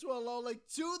 You have to allow like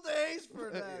 2 days for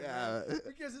that. Yeah. Man.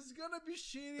 Because it's gonna be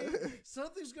shitty.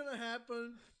 Something's gonna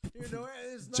happen. You know,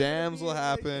 and it's not Jams gonna will be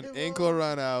like, happen. it Ink won't- will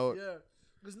run out. Yeah.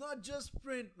 It's not just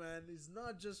print, man. It's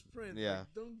not just print. Yeah.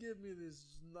 Like, don't give me this.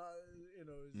 Not, you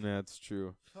know. It's, That's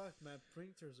true. Fuck, man.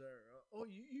 Printers are. Oh,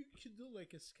 you should do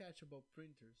like a sketch about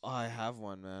printers. I have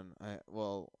one, man.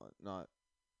 Not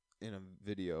in a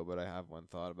video, but I have one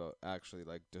thought about actually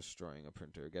like destroying a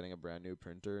printer, getting a brand new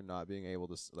printer, not being able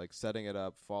to like setting it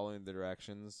up, following the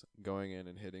directions, going in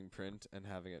and hitting print, and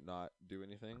having it not do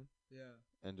anything, Yeah.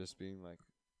 and just being like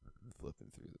flipping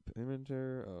through the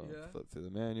printer. Oh, Yeah. flip through the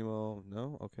manual.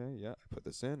 No, okay, yeah. I put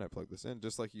this in. I plug this in,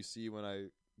 just like you see when I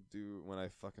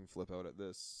fucking flip out at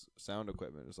this sound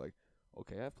equipment. It's like,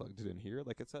 okay, I plugged it in here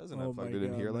like it says, and I Oh plugged my it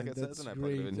in God, here like man, it says, that's and I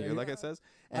plugged it in great. here like it says,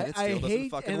 and it I still doesn't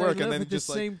hate fucking and work. I And love then at the just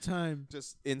like same time.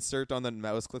 just insert on the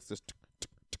mouse clicks, just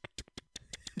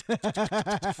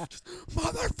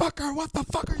motherfucker, what the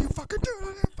fuck are you fucking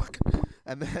doing? Fucking,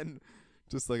 and then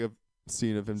just like a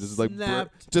scene of him just like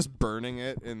Snapped. just burning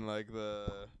it in like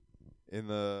in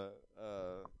the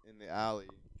alley,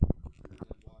 and then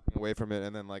walking away from it,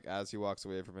 and then like as he walks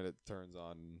away from it, it turns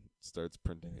on and starts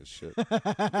printing his shit.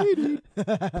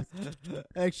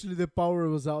 Actually, the power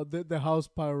was out. The house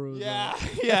power was Yeah,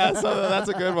 out. yeah. So that's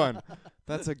a good one.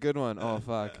 That's a good one. Oh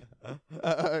fuck.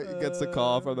 He gets a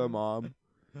call from the mom.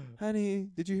 Honey,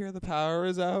 did you hear the power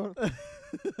is out?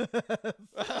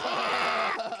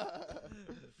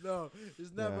 No,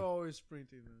 it's never Yeah. always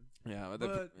printing. Man. Yeah,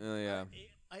 But yeah.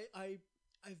 I've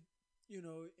you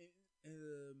know,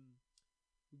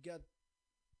 we got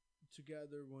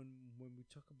together when we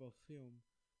talk about film,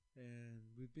 and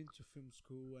we've been to film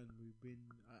school, and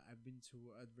I've been to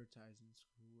advertising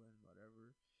school and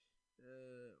whatever.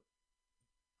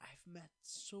 I've met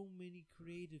so many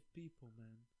creative people,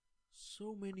 man.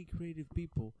 So many creative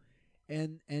people,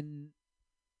 and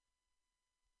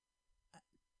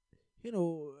you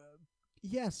know,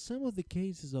 yeah, some of the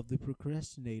cases of the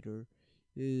procrastinator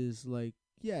is like,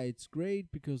 yeah, it's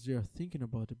great because they are thinking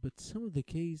about it, but some of the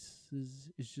cases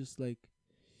is just like,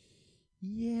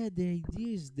 yeah, the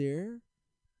idea is there,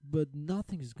 but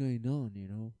nothing's going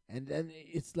on, and then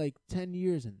it's like 10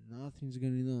 years and nothing's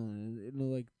going on,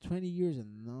 and, like 20 years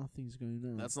and nothing's going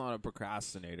on. That's not a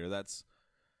procrastinator. That's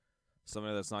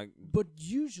somebody that's not. But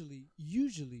usually,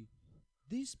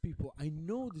 these people, I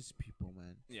know these people,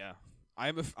 man. Yeah, I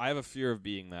have a fear of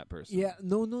being that person. Yeah,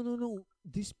 no.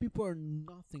 These people are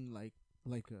nothing like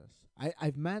us.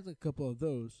 I've met a couple of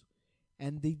those,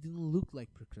 and they didn't look like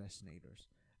procrastinators.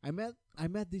 I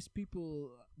met these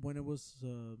people when I was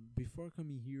before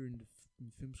coming here in the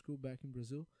in film school back in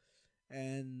Brazil,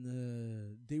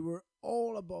 and they were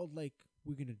all about like,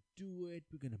 we're gonna do it,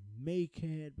 we're gonna make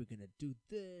it, we're gonna do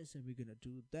this, and we're gonna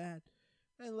do that,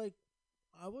 and like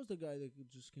I was the guy that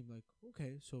just came like,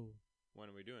 okay, so When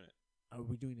are we doing it? are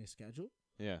we doing a schedule?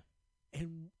 Yeah.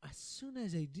 And as soon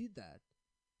as I did that,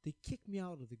 they kicked me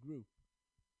out of the group.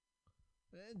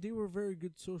 And they were very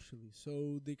good socially,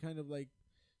 so they kind of like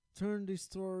turned the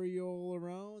story all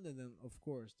around, and then of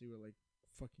course they were like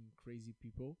fucking crazy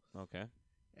people. Okay.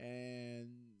 And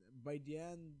by the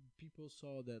end, people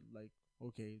saw that like,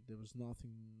 okay, there was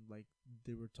nothing like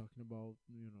they were talking about,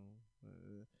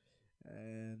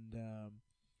 and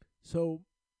so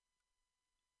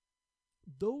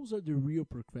those are the real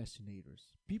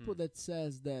procrastinators. People that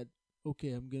says that,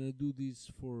 okay, I'm gonna do this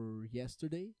for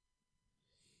yesterday.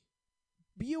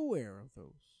 Be aware of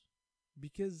those,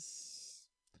 because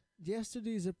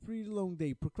yesterday is a pretty long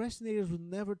day. Procrastinators will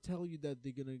never tell you that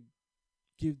they're gonna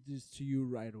give this to you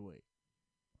right away.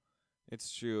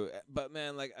 It's true, but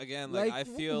man, like again, like I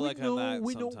feel we like know, I'm that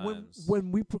we know sometimes.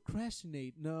 when we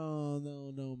procrastinate. No,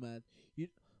 man.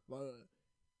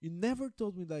 You never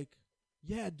told me like,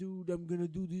 yeah, dude, I'm gonna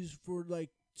do this for like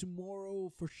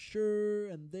tomorrow for sure,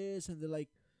 and this, and they're like,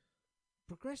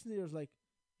 procrastinators like,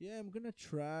 yeah, I'm gonna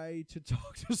try to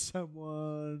talk to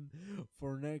someone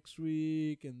for next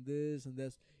week, and this and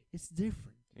this. It's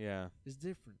different. Yeah. It's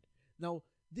different. Now,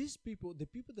 these people, the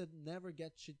people that never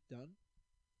get shit done,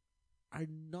 are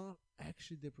not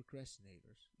actually the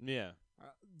procrastinators. Yeah.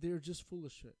 They're just full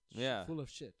of shit. Yeah. Full of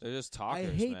shit. They're just talkers,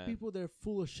 I hate man. people that are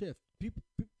full of shit. People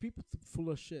full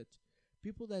of shit.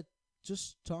 People that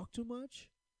just talk too much,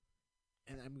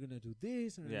 and I'm gonna do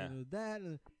this and Yeah. I'm gonna do that,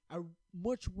 and are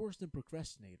much worse than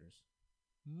procrastinators.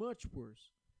 Much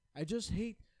worse. I'm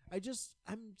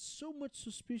so much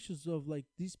suspicious of like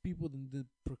these people than the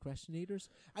procrastinators.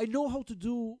 I know how to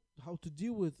deal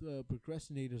with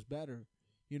procrastinators better.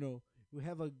 We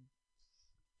have a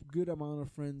good amount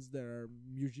of friends that are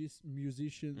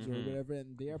musicians or Mhm. whatever,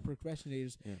 and they are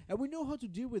procrastinators, Yeah. and we know how to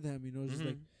deal with them. Just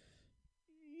like,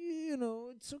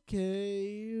 it's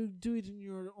okay. You do it in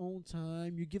your own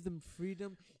time. You give them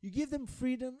freedom.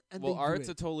 And Well, they art's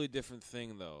do a it. totally different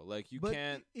thing, though. Like you But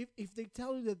can't. if they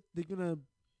tell you that they're gonna,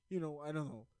 I don't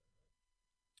know,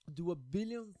 do 1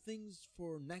 billion things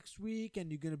for next week,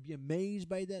 and you're gonna be amazed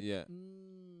by that. Yeah.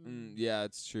 Yeah,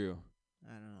 it's true.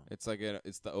 I don't know. It's like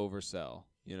it's the oversell,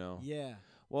 Yeah.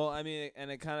 Well, I mean, and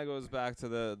it kind of goes back to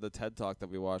the TED Talk that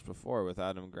we watched before with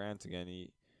Adam Grant again.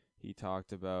 He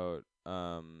talked about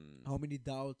How many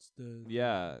doubts the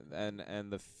yeah,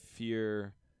 and the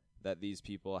fear that these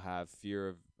people have,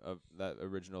 fear of that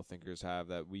original thinkers have,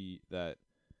 that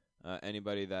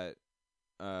anybody that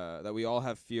we all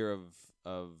have fear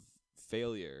of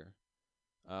failure,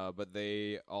 but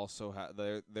they also have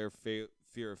their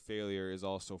fear of failure is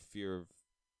also fear of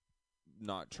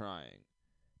not trying,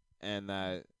 and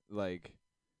that like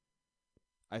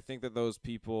I think that those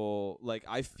people, like,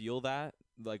 I feel that,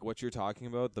 like, what you're talking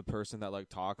about, the person that, like,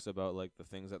 talks about, like, the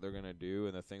things that they're going to do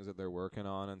and the things that they're working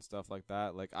on and stuff like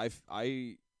that. Like,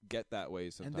 I get that way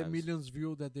sometimes. and the millions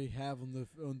view that they have on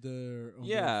their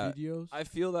videos. I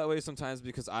feel that way sometimes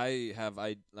because I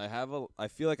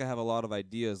feel like I have a lot of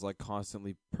ideas, like,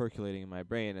 constantly percolating in my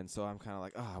brain, and so I'm kind of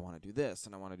like, I want to do this,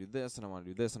 and I want to do this, and I want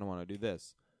to do this, and I want to do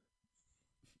this.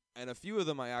 And a few of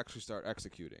them I actually start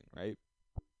executing, right?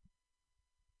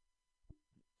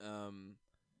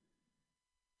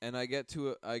 And I get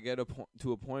to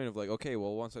a point of like, okay,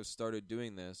 well, once I've started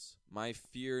doing this, my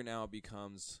fear now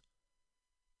becomes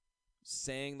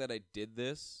saying that I did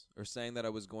this or saying that I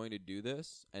was going to do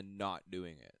this and not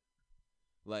doing it.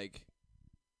 Like,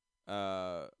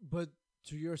 but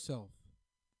to yourself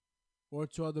or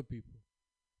to other people.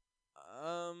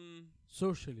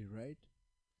 Socially, right?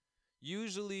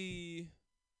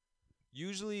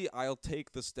 Usually I'll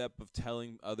take the step of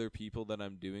telling other people that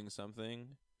I'm doing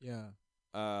something. Yeah.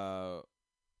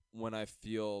 When I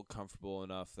feel comfortable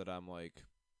enough that I'm like,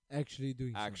 actually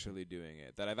doing actually doing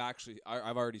it. That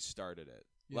I've already started it.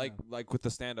 something. Like with the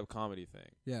stand-up comedy thing,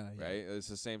 yeah, right? It's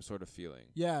the same sort of feeling,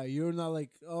 Yeah, you're not like,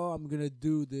 oh, I'm gonna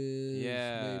do this.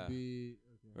 Yeah. Maybe.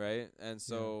 Okay. right? And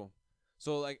so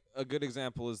like a good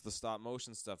example is the stop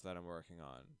motion stuff that I'm working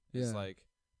on. It's Yeah. like,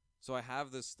 so I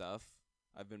have this stuff.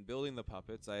 I've been building the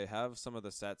puppets. I have some of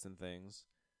the sets and things,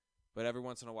 but every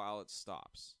once in a while it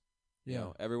stops. You Yeah.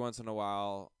 know, every once in a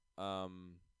while,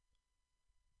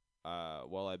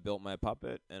 well, I built my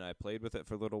puppet and I played with it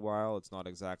for a little while. It's not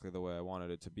exactly the way I wanted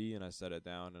it to be, and I set it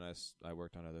down and I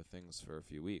worked on other things for a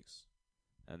few weeks.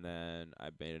 And then I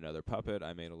made another puppet.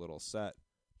 I made a little set,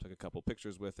 took a couple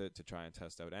pictures with it to try and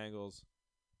test out angles,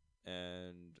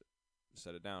 and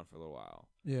set it down for a little while.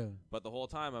 Yeah. But the whole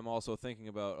time I'm also thinking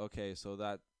about, okay, so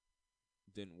that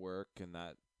didn't work, and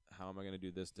that how am I going to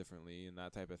do this differently, and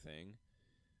that type of thing.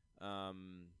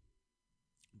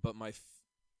 But my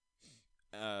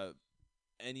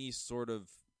any sort of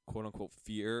quote unquote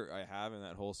fear I have in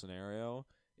that whole scenario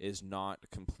is not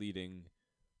completing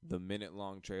the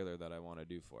minute-long trailer that I want to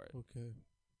do for it. Okay.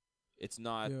 It's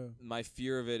not, Yeah. my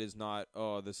fear of it is not,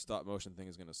 oh, this stop motion thing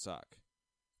is going to suck.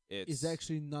 It's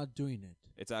actually not doing it.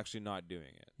 It's actually not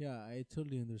doing it. Yeah, I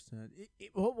totally understand.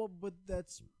 But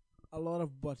that's a lot of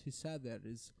what he said there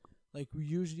is, like, we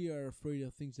usually are afraid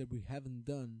of things that we haven't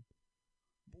done.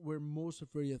 We're most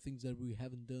afraid of things that we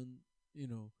haven't done, you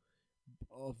know,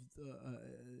 of the,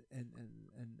 and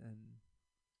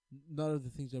not of the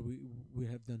things that we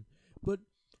have done. But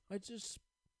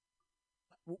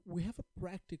we have a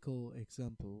practical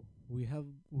example. We had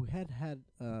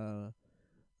an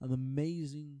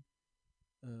amazing,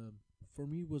 for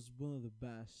me was one of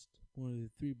the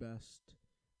three best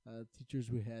teachers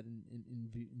we had in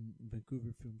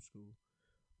Vancouver Film School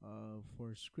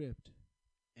for script.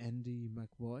 Andy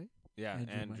McVoy. Yeah,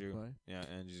 Andrew McVoy. Yeah,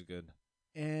 Andrew's good.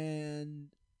 And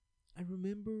I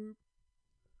remember,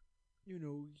 you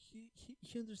know,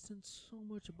 he understands so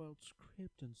much about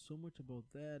script and so much about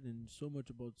that and so much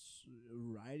about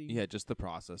writing. Yeah, just the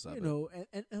process of you it. know,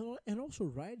 and also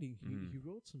writing. Mhm. He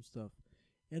wrote some stuff.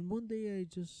 And one day I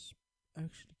just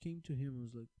actually came to him and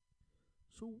was like,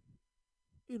 so,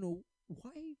 you know,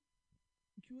 why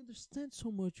you understand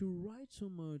so much, you write so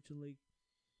much, and like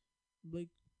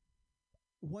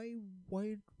why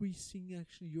aren't we seeing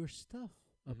actually your stuff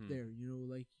up Mhm. there? You know,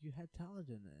 like you have talent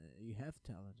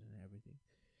and everything.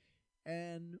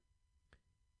 And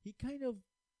he kind of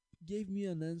gave me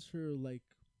an answer like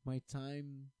my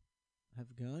time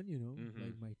have gone, you know,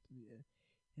 Mhm. like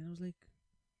and I was like,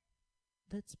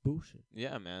 that's bullshit.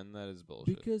 Yeah, man, that is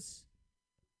bullshit. Because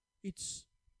it's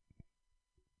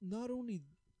not only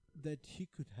that he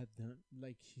could have done,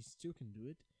 like he still can do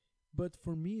it, but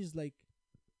for me it's like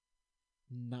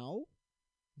now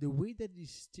the way that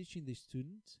he's teaching the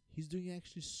students, he's doing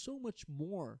actually so much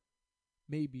more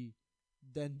maybe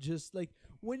than just like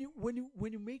when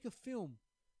you make a film,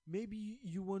 maybe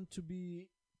you want to be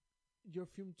your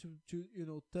film to you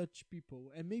know touch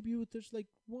people, and maybe you touch like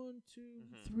 1, 2,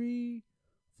 Mhm. 3,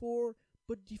 4.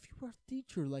 But if you are a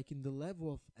teacher like in the level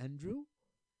of Andrew,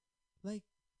 like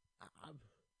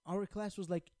our class was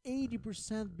like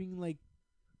 80% being like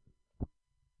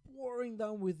pouring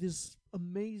down with this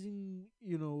amazing,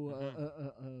 you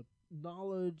know,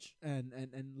 knowledge and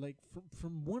like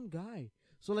from one guy.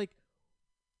 So like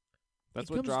That's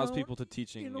it what comes draws down- people to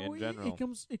teaching you know, in general.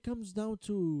 It comes down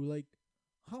to like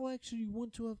how actually you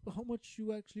want to how much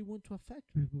you actually want to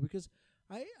affect people, because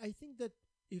I think that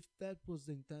if that was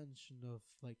the intention of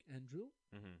like Andrew,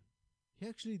 Mhm. he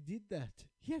actually did that.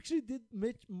 He actually did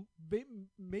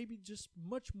maybe just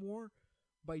much more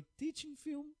by teaching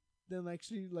film than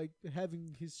actually like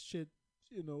having his shit,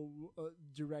 you know,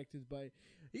 directed by.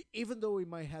 Even though it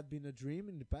might have been a dream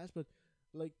in the past, but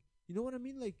like, you know what I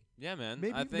mean? Like Yeah, man.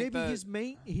 maybe I think maybe that his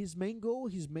main goal,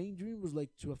 his main dream was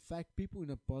like to affect people in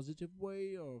a positive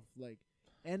way, or like,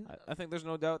 and I think there's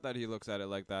no doubt that he looks at it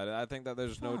like that. I think that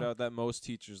there's no Fuck. doubt that most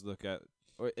teachers look at,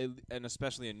 and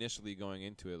especially initially going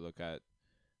into it, look at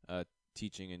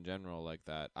teaching in general like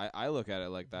that. I look at it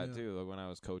like that Yeah. too, like when I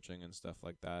was coaching and stuff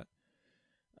like that.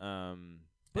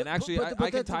 But- And actually, but I can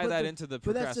that's- tie but that the- into the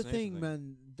But that's the procrastination thing,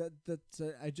 man.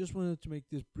 That I just wanted to make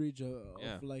this bridge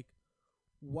Yeah. of like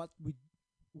what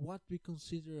we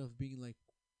consider of being like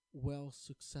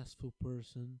successful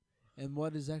person, and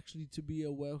what is actually to be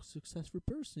a successful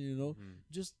person. You know, Mhm.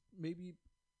 just maybe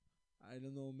I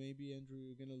don't know. Maybe Andrew,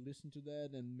 you're gonna listen to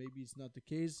that, and maybe it's not the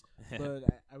case. But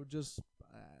I would just.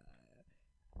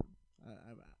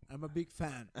 I'm a big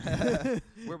fan.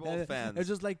 We're both fans. I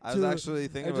just like I to. was actually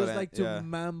thinking I about just it. like to Yeah.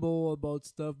 mumble about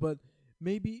stuff, but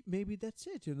maybe that's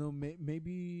it. You know,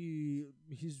 maybe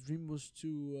his dream was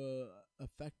to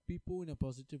affect people in a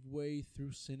positive way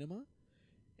through cinema,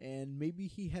 and maybe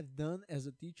he had done as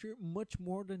a teacher much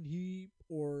more than he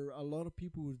or a lot of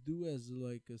people would do as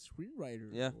like a screenwriter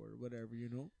Yeah. or whatever. You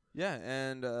know. Yeah,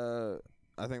 and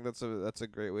I think that's a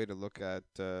great way to look at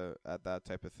that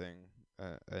type of thing,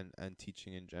 and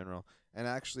teaching in general, and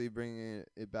actually bringing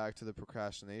it back to the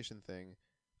procrastination thing.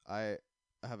 I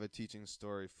have a teaching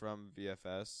story from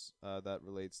VFS that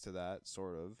relates to that,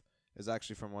 sort of. Is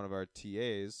actually from one of our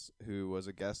TAs who was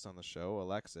a guest on the show,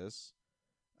 Alexis.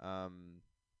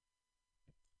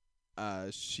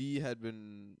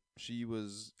 She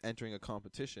was entering a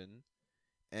competition,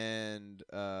 and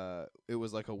it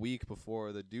was like a week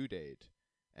before the due date,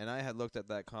 and I had looked at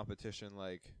that competition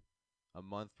like a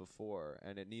month before,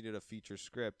 and it needed a feature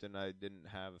script, and I didn't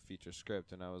have a feature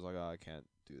script, and I was like, oh, I can't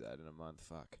do that in a month,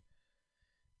 fuck.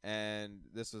 And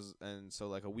so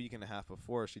like a week and a half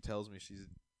before, she tells me she's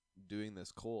doing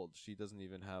this cold. She doesn't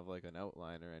even have like an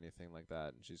outline or anything like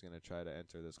that, and she's gonna try to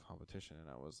enter this competition. And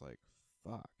I was like,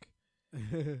 fuck.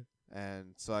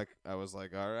 And so I was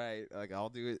like, all right, like I'll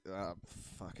do it.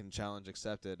 Fucking challenge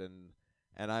accepted.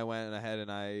 And I went ahead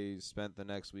and I spent the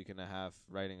next week and a half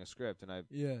writing a script, and I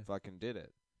Yeah. fucking did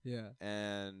it. Yeah.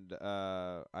 And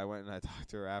I went and I talked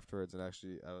to her afterwards, and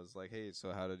actually I was like, hey,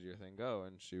 so how did your thing go?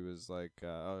 And she was like,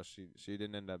 oh, she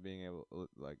didn't end up being able,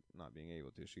 like, not being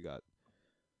able to. She got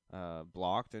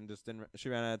blocked and just didn't. She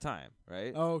ran out of time,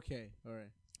 right? Oh, okay. All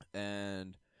right.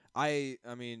 And I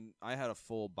mean, I had a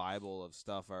full Bible of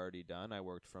stuff already done. I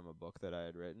worked from a book that I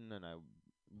had written, and I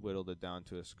whittled it down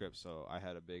to a script, so I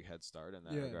had a big head start in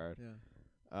that regard.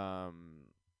 Yeah.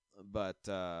 But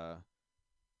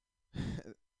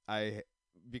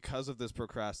because of this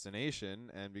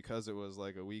procrastination, and because it was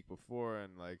like a week before,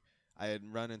 and like I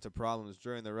had run into problems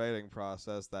during the writing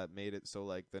process that made it so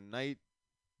like the night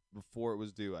before it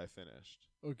was due, I finished.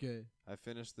 Okay. I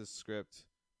finished this script,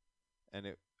 and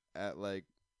it at like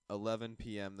 11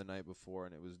 p.m. the night before,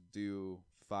 and it was due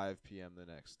 5 p.m. the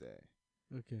next day.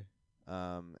 Okay.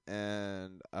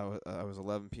 And I was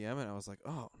 11 p.m. and I was like,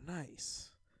 oh,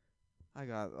 nice. I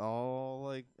got all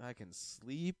like I can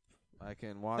sleep. I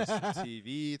can watch some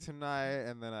TV tonight,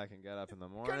 and then I can get up in the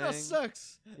morning. Kind of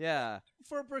sucks. Yeah.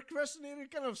 For a procrastinator,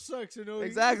 it kind of sucks, you know.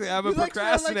 Exactly. I'm a You like to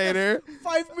have, like, procrastinator.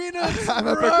 5 minutes I'm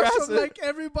a rush of, procrastinator. like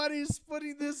everybody's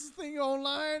putting this thing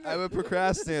online. I'm a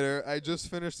procrastinator. I just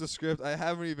finished the script. I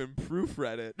haven't even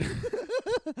proofread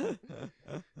it.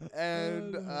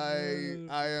 And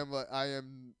I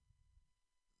am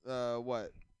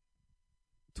what?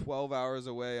 12 hours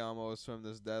away almost from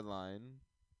this deadline.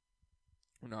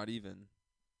 Not even.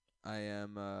 I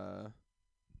am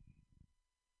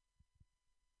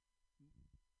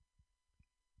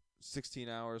 16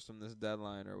 hours from this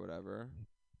deadline or whatever.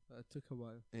 It took a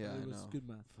while. Yeah, It I was know. good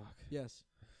math. Fuck. Yes.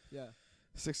 Yeah.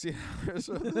 16 hours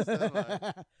from this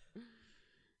deadline.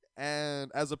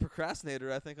 And as a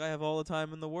procrastinator, I think I have all the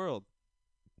time in the world.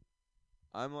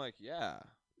 I'm like, yeah.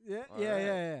 Yeah, all yeah, right.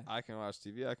 yeah, yeah. I can watch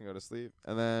TV. I can go to sleep.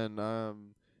 And then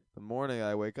the morning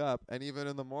I wake up, and even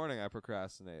in the morning I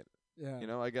procrastinate. Yeah. You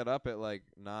know, I get up at like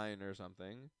 9 or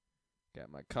something, get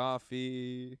my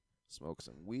coffee, smoke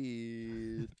some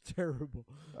weed, Terrible.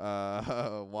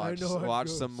 watch know how it watch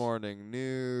some goes. morning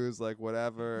news, like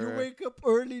whatever. You wake up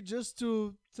early just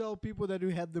to tell people that you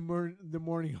had the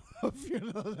morning off, you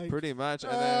know, like Pretty much.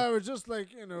 And I then, was just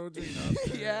like, you know, doing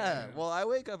nothing. yeah. Well, I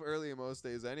wake up early most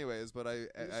days anyways, but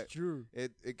It's true.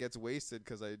 it gets wasted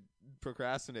because I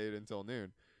procrastinated until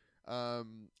noon.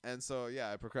 And so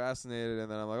yeah, I procrastinated,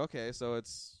 and then I'm like, okay, so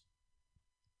it's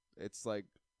like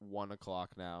 1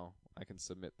 o'clock now. I can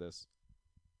submit this.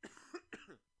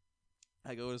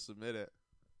 I go to submit it,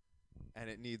 and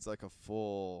it needs like a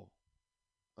full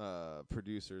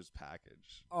producer's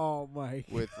package Oh my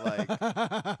with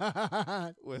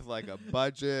God. with like a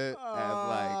budget and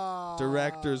like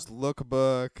director's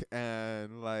lookbook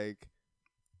and like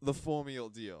the full meal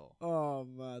deal. Oh,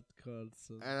 Matt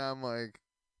Carlson. And I'm like,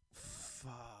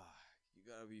 fuck, you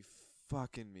gotta be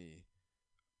fucking me.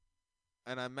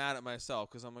 And I'm mad at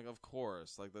myself because I'm like, of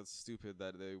course, like that's stupid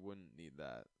that they wouldn't need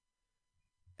that.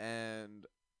 And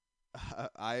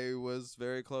I was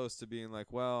very close to being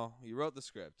like, well, you wrote the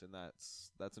script, and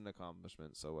that's an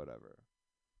accomplishment, so whatever.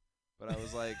 But I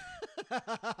was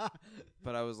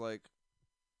like,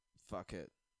 fuck it.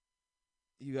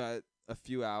 You got a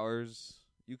few hours.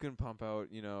 You can pump out,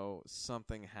 you know,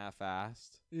 something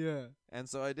half-assed. Yeah. And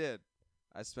so I did.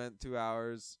 I spent 2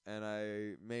 hours, and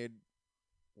I made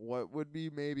what would be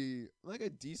maybe like a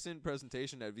decent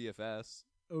presentation at VFS.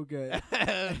 Okay.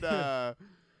 And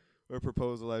or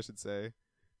proposal, I should say.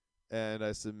 and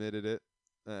I submitted it.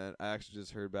 And I actually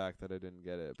just heard back that I didn't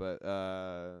get it, but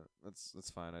that's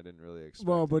fine. I didn't really expect.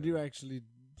 Well, but it. you actually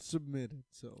submitted,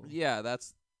 so Yeah,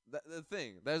 that's the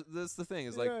thing. That's the thing.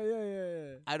 Is like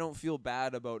yeah. I don't feel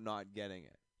bad about not getting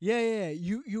it. Yeah.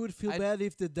 You would feel I- bad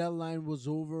if the deadline was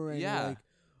over and you're Yeah. like,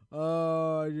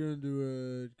 oh, I didn't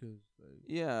do it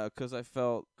Yeah, because I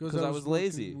felt because because I was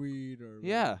lazy. Weed or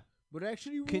Yeah. but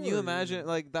actually, you Can you were, imagine? know.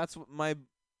 Like that's what my.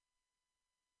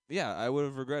 Yeah, I would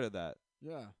have regretted that.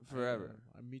 Yeah, forever.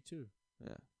 Me too.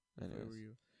 Yeah. If I Anyways. were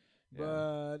you. Yeah.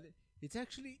 But it's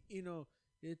actually,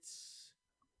 it's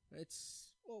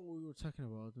what we were talking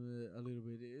about a little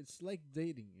bit. It's like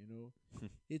dating,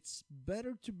 It's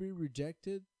better to be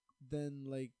rejected than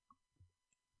like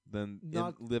Then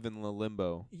Not- live in the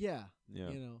limbo. yeah,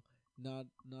 Yeah. not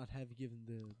have given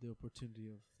the opportunity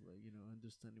of like,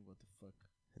 understanding what the fuck.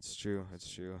 It's true. It's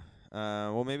true.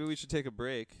 Well, maybe we should take a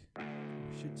break,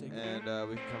 We should take and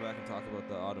we can come back and talk about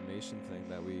the automation thing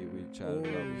that we oh chatted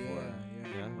about before.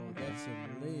 yeah. Oh, that's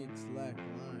a late slack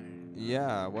line.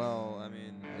 Yeah. Well, I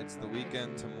mean, it's the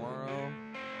weekend tomorrow,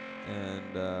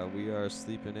 and we are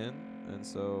sleeping in, and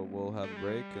so we'll have a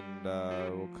break, and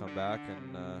we'll come back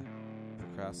and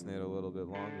procrastinate a little bit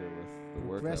longer with the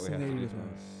work that we have to Procrastinate do with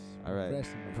tomorrow. us. All right.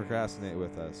 Procrastinate. Procrastinate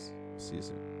with us. See you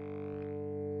soon.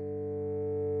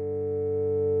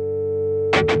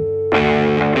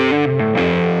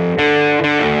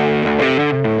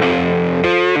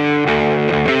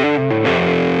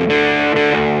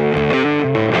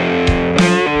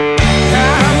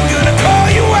 I'm gonna call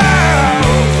you out,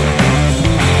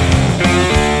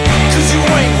 'cause you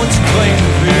ain't what you claim to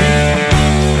be.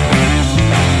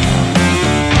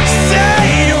 Say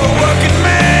you're a working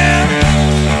man,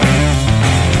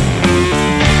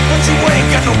 but you ain't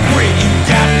got no grit, you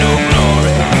got no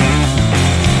glory.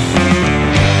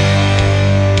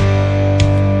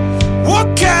 What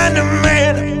kind of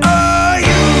man are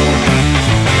you?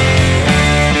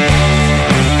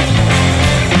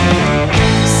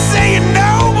 Say you're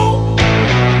noble,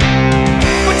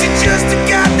 but you're just a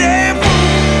goddamn fool.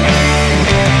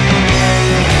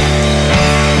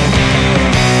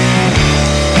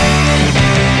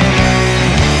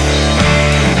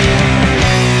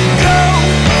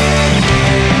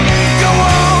 Go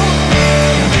on,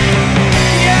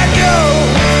 yeah, go.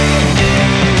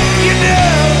 You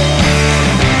know,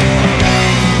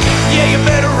 yeah, you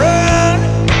better run,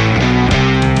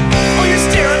 or you're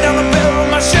staring down the barrel of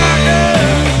my shotgun.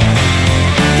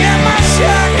 Yeah, my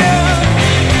shotgun.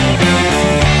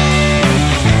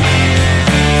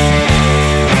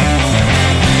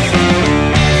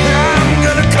 I'm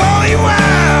gonna call you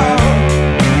out,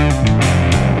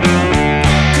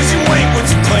 'cause you ain't what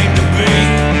you claim to be.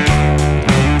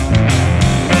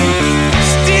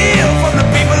 Steal from the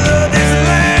people of this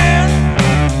land.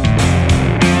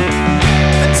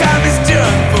 The time is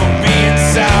done for being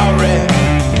sorry.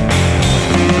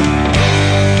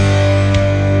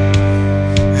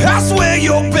 I swear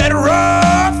you're better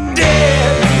off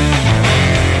dead.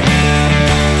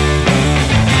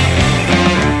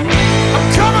 I'm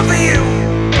coming for you,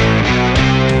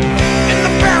 and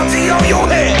the bounty on your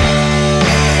head.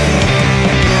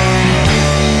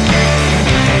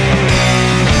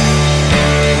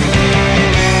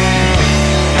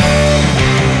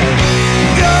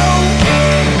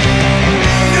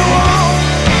 Go on,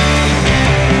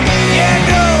 yeah,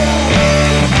 go.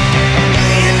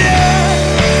 You know.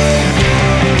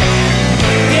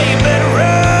 Yeah, you better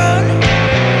run,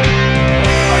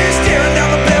 or you're staring down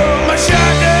the barrel of my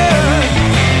shotgun.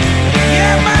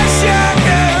 Yeah, my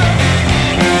shotgun.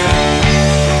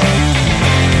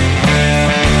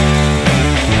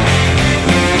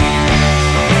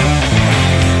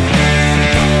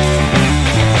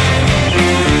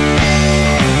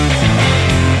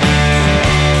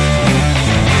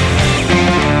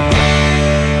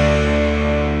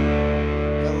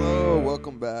 Hello,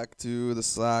 welcome back to the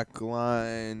Slack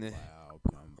Line.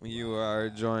 You are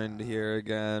joined here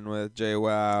again with Jay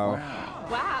Wow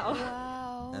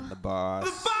Wow. and the boss.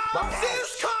 Boss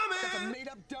is That's a coming.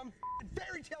 made-up dumb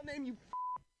fairy tale name, you.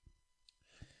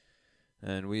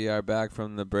 And we are back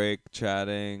from the break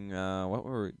chatting. What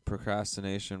were we?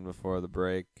 Procrastination before the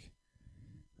break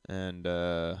and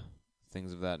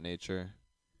things of that nature.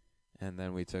 And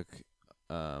then we took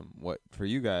what for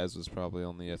you guys was probably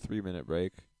only a 3-minute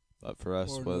break, but for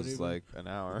us Or not was even. like an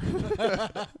hour.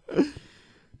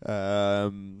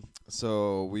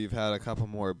 So we've had a couple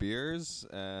more beers,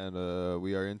 and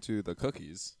we are into the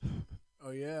cookies. Oh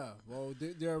yeah. Well,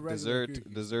 they are regular cookies.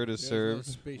 Dessert is There's no served.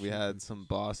 special We had cookies. some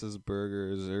Boss's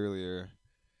burgers earlier,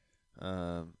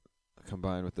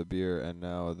 combined with the beer, and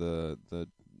now the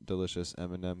delicious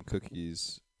M&M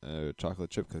cookies chocolate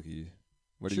chip cookie.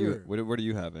 What Sure. What are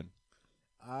you having?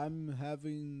 I'm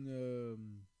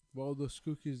having those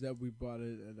cookies that we bought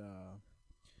it at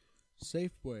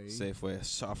Safeway. Safeway,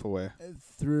 Software.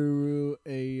 Through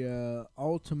a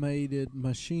automated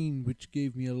machine, which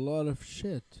gave me a lot of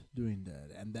shit doing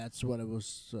that, and that's what I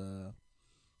was.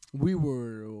 We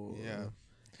were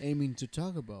aiming to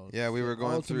talk about. Yeah, we were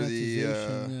going through the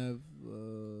automatization of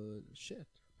shit.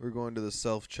 we're going to the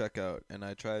self checkout, and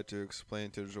I tried to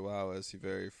explain to Joao as he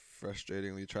very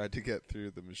frustratingly tried to get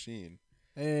through the machine.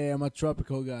 Hey, I'm a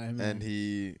tropical guy, man. And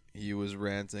he was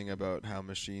ranting about how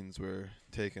machines were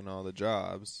taking all the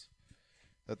jobs.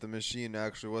 That the machine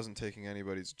actually wasn't taking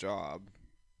anybody's job.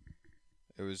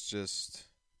 It was just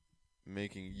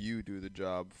making you do the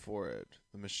job for it.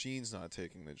 The machine's not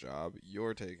taking the job.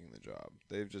 You're taking the job.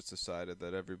 They've just decided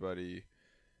that everybody,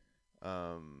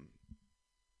 or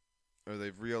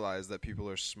they've realized that people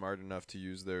are smart enough to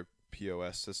use their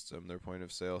POS system, their point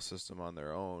of sale system on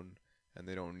their own. And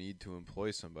they don't need to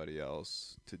employ somebody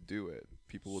else to do it.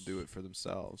 People will do it for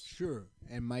themselves. Sure.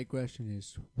 And my question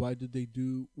is, what do they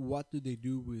do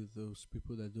with those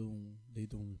people that they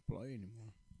don't employ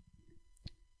anymore?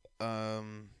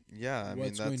 Yeah, I mean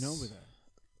What's going on with that?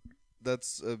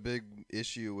 That's a big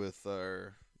issue with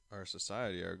our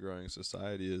society. Our growing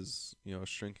society is,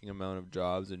 shrinking amount of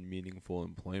jobs and meaningful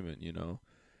employment,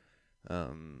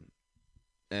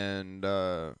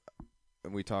 and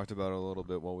we talked about it a little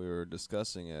bit while we were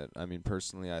discussing it. I mean,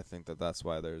 personally, I think that that's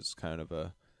why there's kind of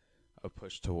a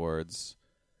push towards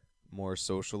more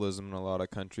socialism in a lot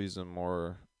of countries and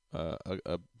more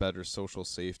a better social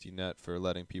safety net for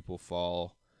letting people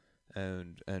fall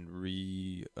and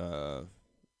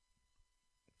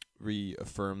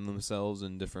reaffirm themselves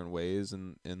in different ways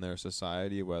in their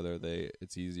society, whether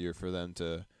it's easier for them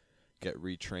to get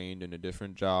retrained in a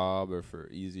different job or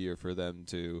easier for them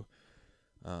to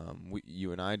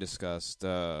you and I discussed,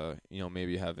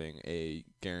 maybe having a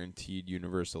guaranteed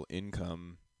universal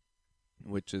income,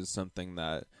 which is something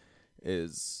that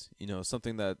is,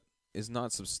 something that is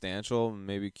not substantial,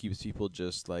 maybe keeps people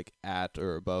just like at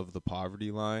or above the poverty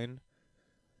line.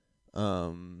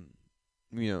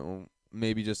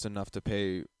 Maybe just enough to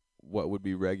pay what would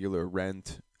be regular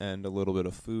rent and a little bit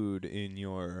of food in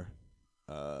your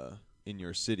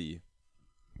city,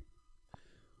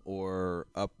 or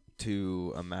up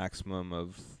to a maximum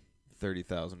of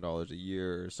 $30,000 a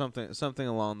year, or something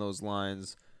along those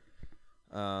lines,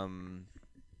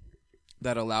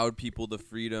 that allowed people the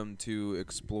freedom to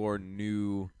explore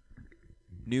new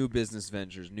business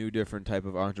ventures, new different type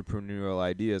of entrepreneurial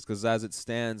ideas. Because as it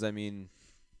stands, I mean,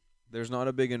 there's not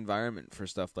a big environment for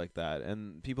stuff like that,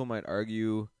 and people might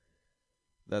argue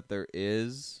that there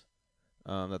is,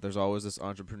 that there's always this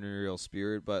entrepreneurial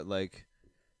spirit, but like,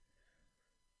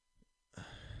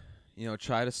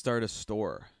 try to start a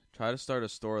store. Try to start a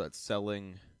store that's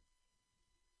selling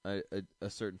a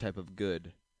certain type of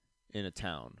good in a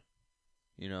town.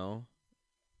 Let's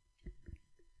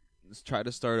try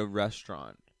to start a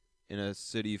restaurant in a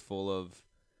city full of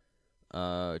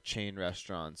chain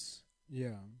restaurants.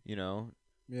 Yeah.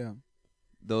 Yeah.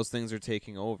 Those things are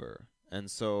taking over. And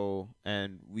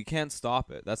we can't stop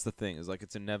it. That's the thing, is like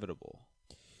it's inevitable.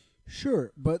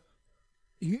 Sure, but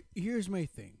here's my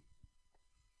thing.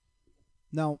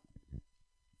 Now,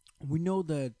 we know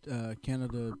that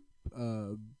Canada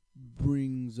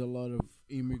brings a lot of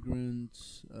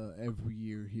immigrants every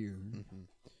year here. Mm-hmm.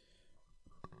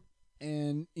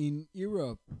 And in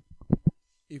Europe,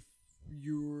 if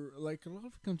you're like a lot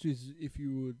of countries, if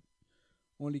you would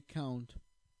only count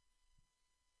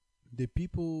the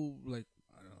people, like,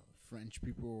 I don't know, French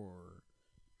people or,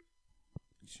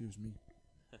 excuse me.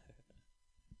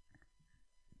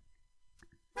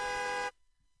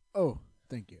 Oh,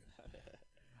 thank you.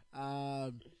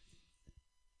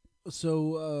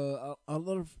 So a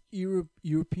lot of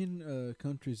European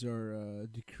countries are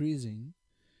decreasing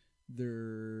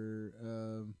their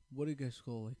what do you guys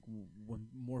call, like, when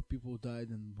more people die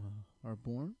than are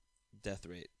born? Death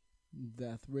rate.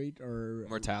 Death rate or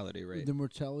Mortality rate. The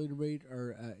mortality rate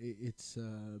are it's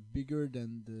bigger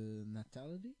than the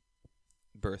natality.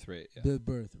 Birth rate. Yeah. The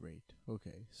birth rate.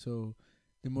 Okay, so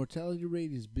the mortality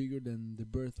rate is bigger than the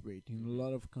birth rate in a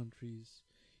lot of countries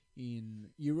in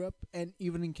Europe and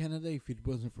even in Canada if it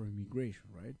wasn't for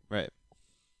immigration, right? Right.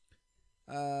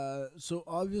 So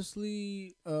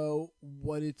obviously,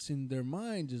 what it's in their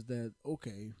mind is that,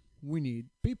 okay, we need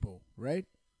people, right?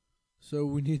 So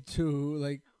we need to,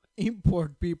 like,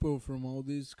 import people from all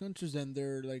these countries, and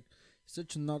they're like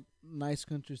such not nice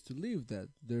countries to live that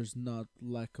there's not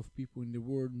lack of people in the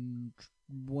world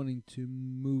wanting to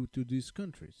move to these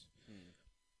countries.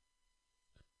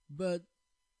 But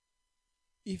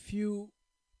if you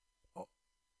uh,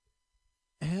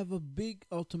 have a big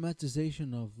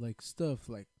automatization of like stuff,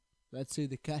 like let's say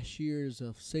the cashiers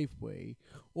of Safeway,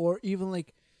 or even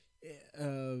like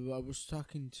I was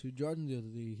talking to Jordan the other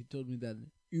day. He told me that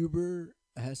Uber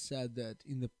has said that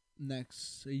in the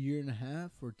next a year and a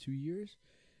half or 2 years,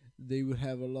 they would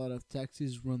have a lot of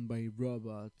taxis run by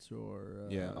robots or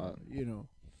you know,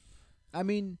 I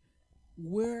mean,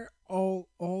 where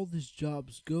all these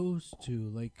jobs goes to,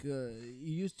 like it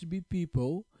used to be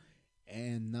people,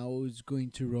 and now it's going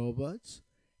to robots,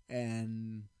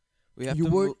 and We have you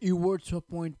to were mo- you were to a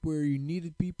point where you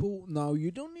needed people. Now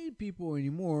you don't need people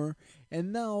anymore,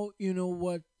 and now you know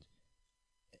what.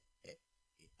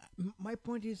 My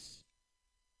point is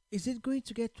it going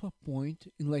to get to a point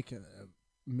in like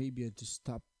maybe a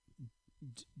dystopic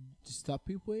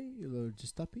way or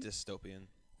dystopian.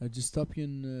 a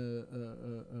dystopian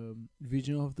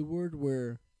vision of the world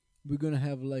where we're gonna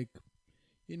have like,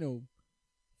 you know,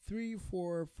 3,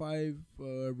 4, 5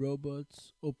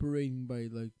 robots operating by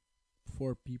like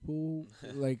 4 people,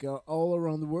 like all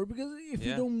around the world. Because if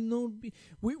you Yeah. don't know,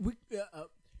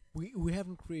 we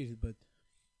haven't created, but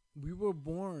we were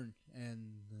born,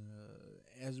 and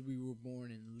as we were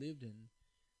born and lived in,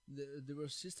 there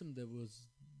was a system that was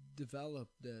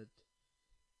developed that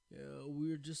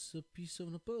we're just a piece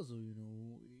of a puzzle. You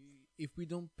know, if we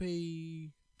don't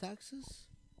pay taxes,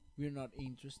 we're not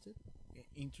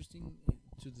interesting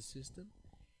to the system,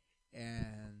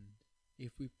 and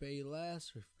if we pay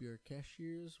less, or if we are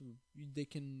cashiers, they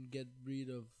can get rid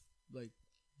of like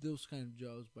those kind of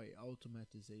jobs by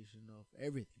automatization of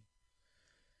everything.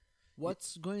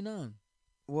 What's going on?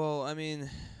 Well, I mean,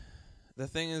 the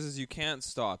thing is you can't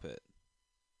stop it.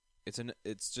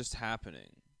 It's just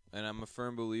happening. And I'm a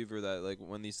firm believer that like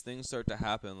when these things start to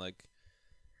happen, like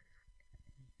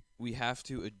we have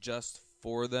to adjust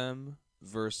for them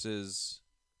versus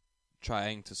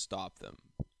trying to stop them,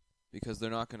 because they're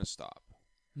not going to stop.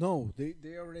 No,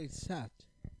 they already sat.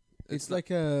 It's not-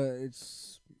 like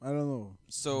I don't know.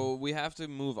 So we have to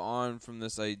move on from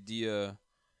this idea.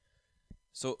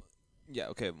 So, yeah,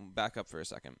 okay, back up for a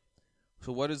second.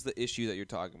 So what is the issue that you're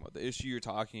talking about? The issue you're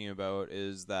talking about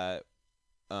is that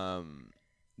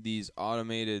these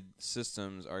automated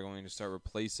systems are going to start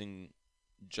replacing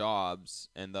jobs,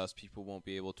 and thus people won't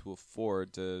be able to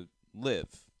afford to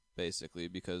live, basically,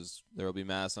 because there will be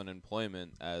mass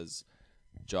unemployment as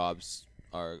jobs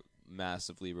are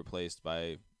massively replaced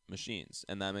by machines,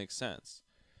 and that makes sense.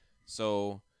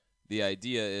 So the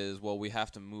idea is, well, we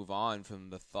have to move on from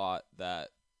the thought that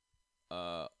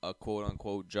a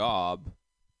quote-unquote job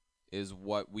is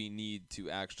what we need to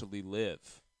actually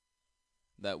live,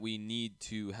 that we need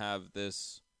to have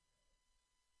this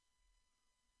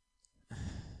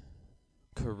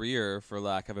career, for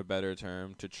lack of a better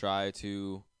term, to try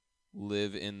to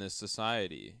live in this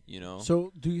society, you know?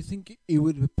 So, do you think it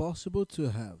would be possible to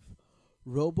have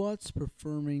robots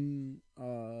performing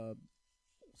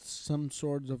some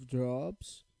sorts of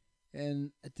jobs,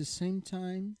 and at the same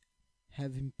time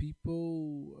having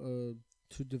people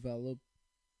to develop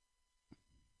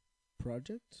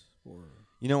projects? Or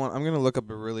You know what? I'm going to look up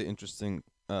a really interesting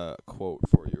quote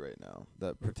for you right now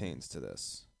that pertains to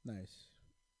this. nice.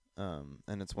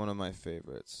 And it's one of my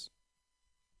favorites.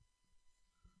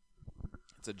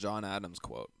 It's a John Adams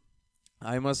quote.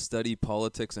 I must study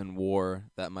politics and war,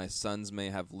 that my sons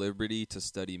may have liberty to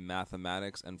study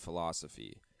mathematics and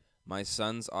philosophy. My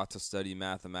sons ought to study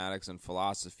mathematics and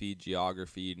philosophy,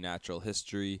 geography, natural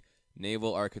history,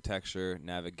 naval architecture,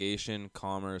 navigation,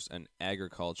 commerce, and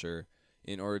agriculture,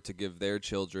 in order to give their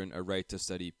children a right to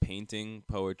study painting,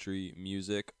 poetry,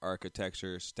 music,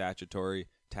 architecture, statuary,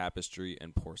 tapestry,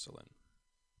 and porcelain.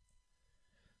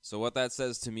 So what that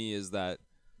says to me is that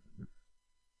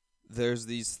there's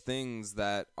these things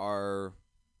that are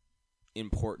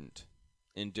important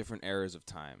in different eras of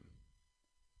time.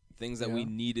 Things that we Yeah.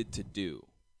 needed to do.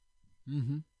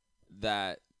 Mm-hmm.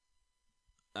 That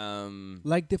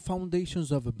Like the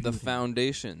foundations of a the building.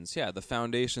 the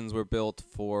foundations were built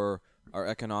for our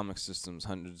economic systems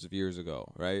hundreds of years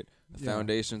ago, right? The Yeah.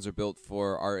 foundations are built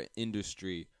for our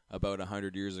industry about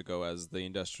 100 years ago as the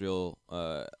industrial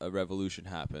revolution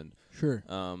happened. Sure.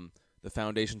 The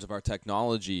foundations of our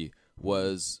technology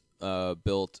was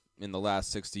built in the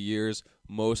last 60 years,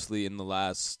 mostly in the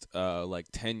last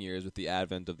 10 years with the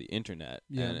advent of the internet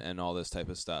and all this type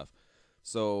of stuff.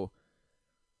 So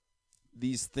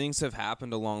these things have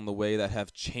happened along the way that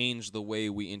have changed the way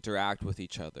we interact with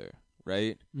each other,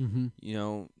 right? Mm-hmm. You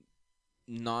know,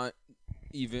 not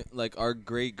even like our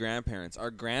great-grandparents, our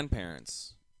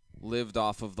grandparents lived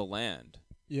off of the land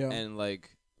Yeah. and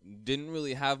like didn't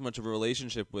really have much of a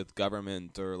relationship with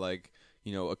government or like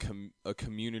a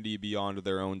community beyond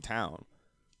their own town.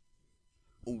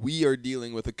 We are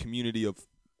dealing with a community of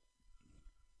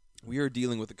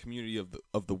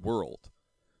the world,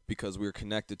 because we're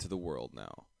connected to the world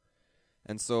now.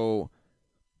 And so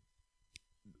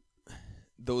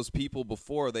those people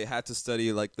before, they had to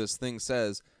study, like this thing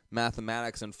says,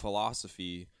 mathematics and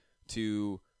philosophy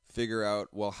to figure out,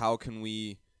 well, how can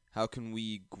we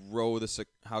grow this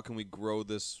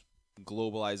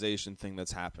globalization thing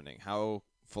that's happening? How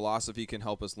philosophy can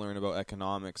help us learn about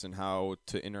economics and how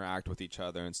to interact with each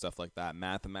other and stuff like that.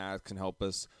 Mathematics can help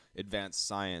us advance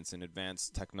science and advance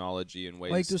technology in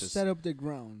ways like to set up the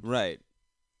ground. Right.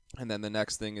 And then the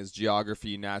next thing is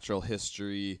geography, natural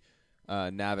history,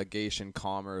 navigation,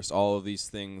 commerce, all of these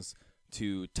things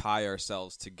to tie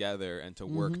ourselves together and to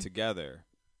work together.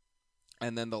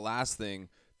 And then the last thing,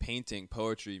 painting,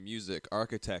 poetry, music,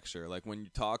 architecture. Like when you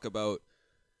talk about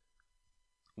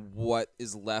what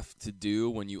is left to do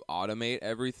when you automate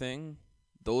everything,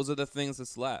 those are the things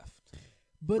that's left.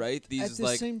 But right? These at the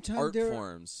like same time, art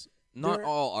forms. Not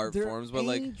all art forms, but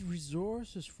like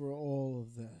resources for all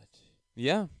of that.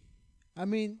 Yeah. I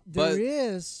mean, there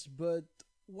is, but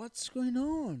what's going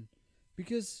on?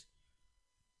 Because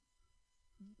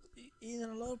in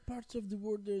a lot of parts of the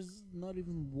world, there's not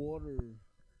even water.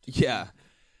 Yeah.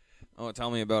 Oh, tell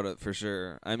me about it for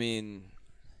sure. I mean,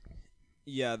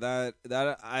 yeah,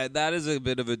 that is a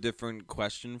bit of a different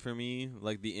question for me.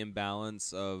 Like the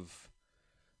imbalance of,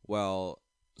 well,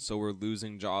 so we're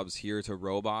losing jobs here to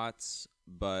robots,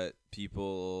 but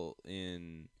people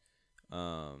in,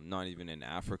 not even in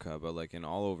Africa, but like in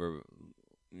all over,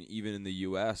 even in the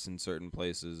U.S. in certain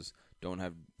places, don't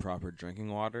have proper drinking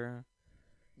water.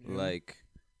 Yeah. Like,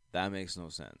 that makes no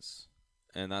sense.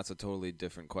 And that's a totally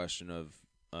different question of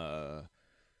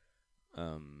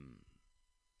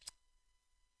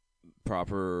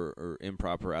proper or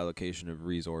improper allocation of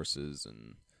resources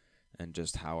and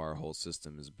just how our whole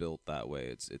system is built that way.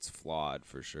 It's flawed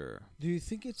for sure. Do you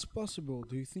think it's possible?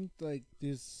 Do you think like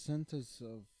this sentence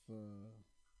of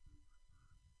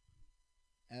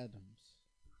Adams,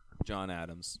 John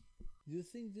Adams, do you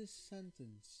think this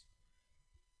sentence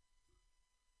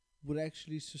would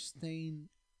actually sustain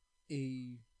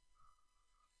a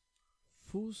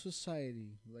full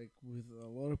society, like with a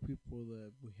lot of people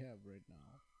that we have right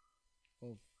now,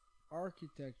 of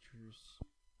architectures,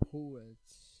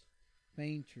 poets,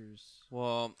 painters?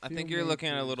 Well, I think you're looking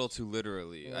at it a little too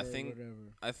literally. I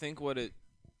think what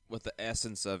the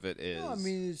essence of it is. No, I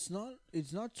mean it's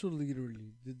not too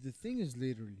literally. The thing is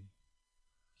literally.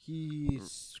 He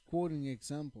is quoting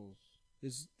examples.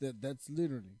 That's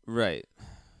literally. Right.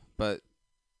 But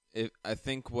I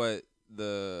think what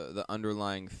the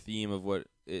underlying theme of what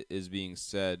is being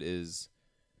said is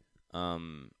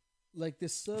like the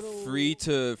subtle free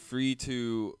to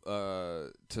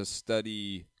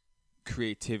study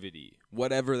creativity,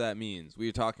 whatever that means. We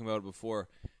were talking about it before.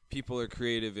 People are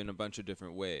creative in a bunch of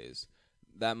different ways.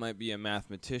 That might be a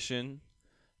mathematician.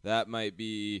 That might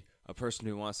be a person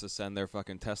who wants to send their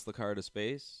fucking Tesla car to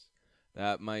space.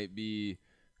 That might be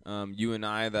you and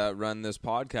I that run this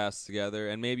podcast together,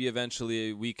 and maybe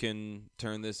eventually we can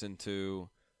turn this into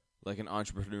like an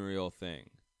entrepreneurial thing,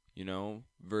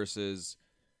 versus,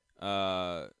 in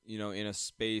a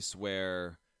space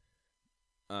where,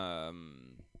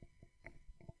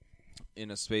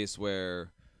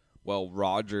 well,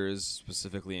 Rogers,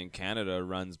 specifically in Canada,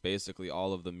 runs basically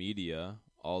all of the media,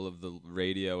 all of the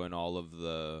radio, and all of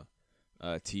the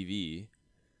TV.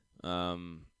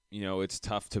 It's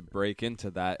tough to break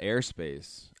into that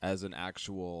airspace as an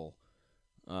actual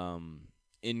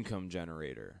income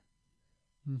generator.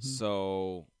 Mm-hmm.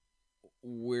 So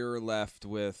we're left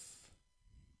with,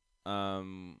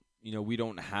 we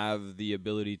don't have the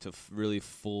ability to really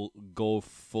go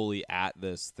fully at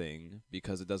this thing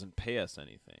because it doesn't pay us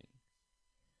anything.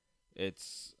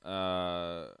 It's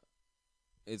kind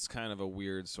of a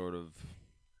weird sort of.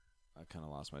 I kind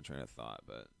of lost my train of thought,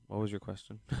 but what was your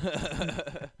question?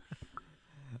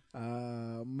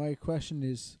 My question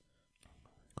is,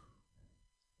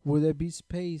 would there be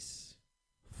space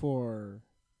in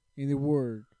the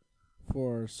world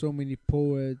for so many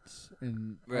poets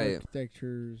and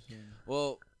architectures?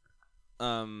 Well,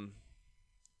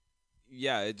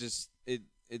 yeah,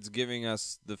 it's giving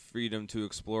us the freedom to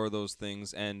explore those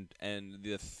things, and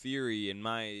the theory in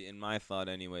my thought,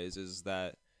 anyways, is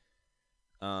that.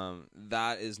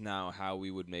 That is now how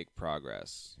we would make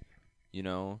progress,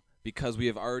 because we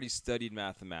have already studied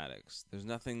mathematics.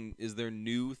 Is there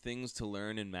new things to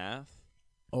learn in math?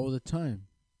 All the time.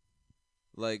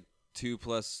 Like 2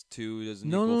 + 2 doesn't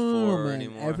equal 4 man.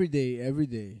 anymore? Every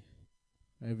day.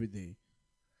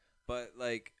 But,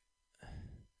 like,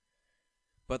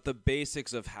 but the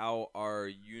basics of how our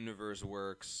universe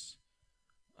works.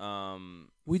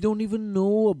 We don't even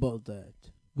know about that.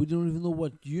 We don't even know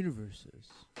what universe is.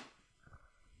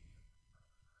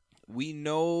 We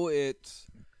know it.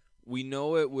 We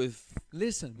know it with.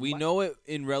 Listen, We know it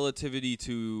in relativity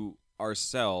to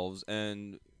ourselves,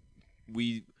 and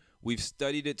we've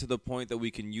studied it to the point that we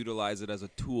can utilize it as a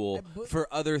tool but- for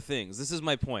other things. This is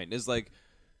my point. Is like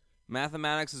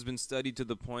mathematics has been studied to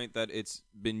the point that it's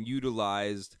been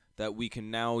utilized that we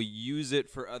can now use it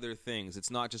for other things.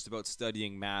 It's not just about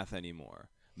studying math anymore.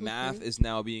 Math is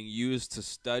now being used to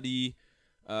study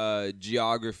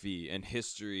geography and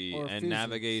history Or and physics.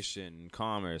 navigation,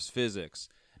 commerce, physics.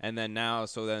 And then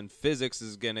then physics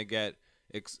is going to get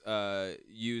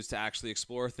used to actually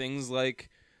explore things like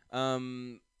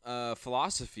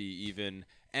philosophy even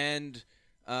and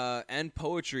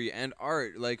poetry and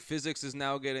art. Like physics is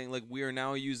now getting we are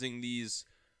now using these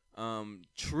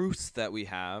truths that we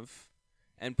have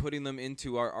and putting them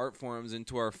into our art forms,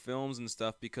 into our films and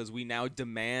stuff, because we now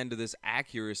demand this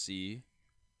accuracy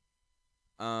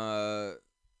to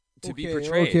be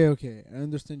portrayed. Okay. I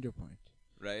understand your point.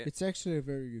 Right? It's actually a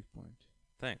very good point.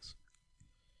 Thanks.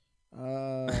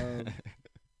 The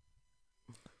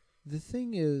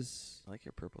thing is, I like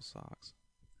your purple socks.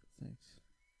 thanks.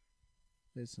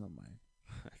 It's not mine.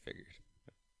 I figured.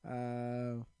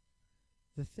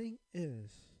 The thing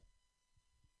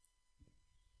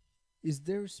is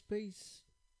there space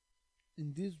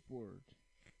in this world?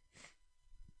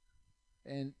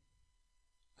 And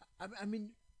I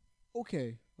mean,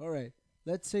 okay, all right.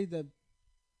 Let's say that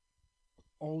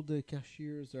all the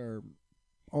cashiers are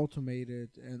automated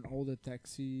and all the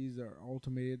taxis are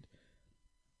automated.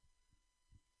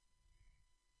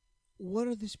 What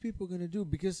are these people gonna do?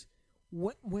 Because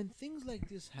when things like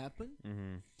this happen,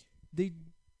 Mm-hmm.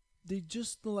 they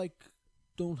just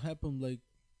don't happen like,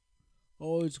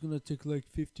 oh, it's gonna take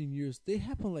 15 years. They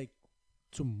happen like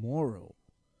tomorrow.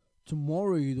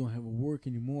 Tomorrow you don't have work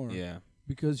anymore. Yeah.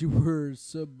 Because you were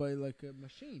subbed by a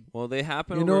machine. Well, they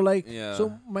happen. You know, yeah.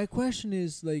 so my question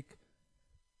is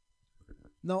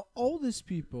now all these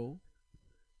people,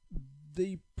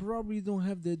 they probably don't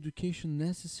have the education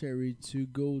necessary to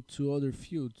go to other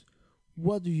fields.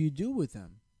 What do you do with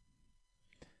them?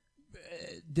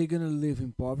 They're gonna live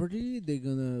in poverty. They're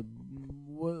gonna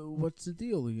what's the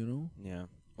deal? You know? Yeah.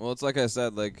 Well, it's like I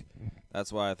said,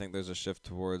 that's why I think there's a shift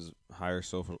towards higher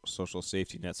social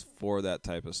safety nets for that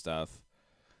type of stuff.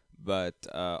 But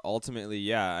ultimately,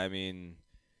 yeah, I mean,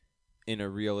 in a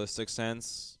realistic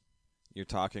sense, you're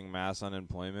talking mass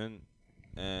unemployment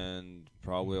and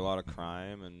probably a lot of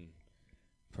crime and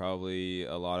probably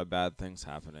a lot of bad things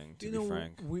happening, to be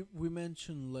frank. We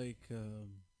mentioned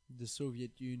the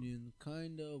Soviet Union,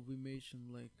 kind of. We mentioned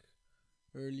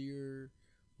earlier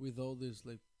with all this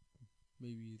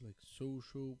maybe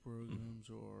social programs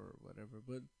or whatever,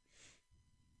 but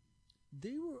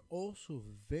they were also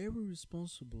very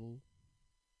responsible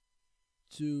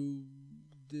to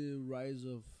the rise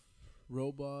of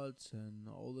robots and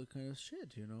all that kind of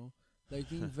shit, you know? They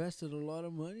invested a lot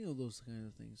of money on those kind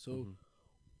of things. So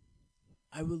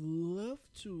I would love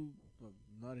to, well,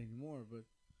 not anymore, but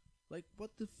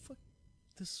what the fuck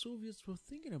the Soviets were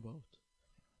thinking about?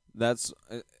 That's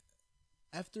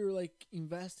After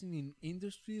investing in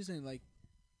industries and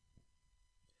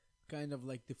kind of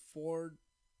the Ford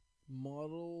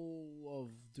model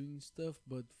of doing stuff,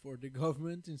 but for the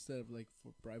government instead of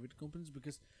for private companies,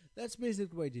 because that's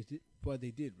basically what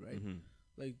they did, right?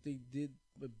 They did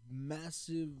a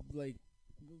massive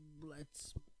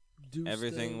let's do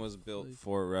everything stuff, was built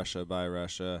for Russia by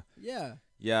Russia. Yeah,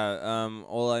 Yeah.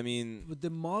 Well, I mean, but the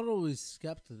model is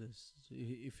capitalist.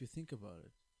 If you think about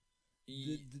it,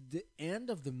 the end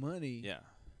of the money yeah.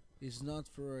 is not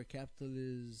for a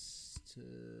capitalist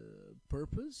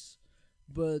purpose,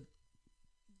 but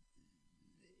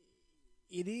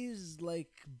it is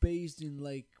based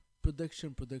in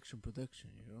production,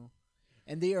 you know,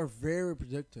 and they are very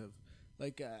productive.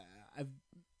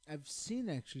 I've seen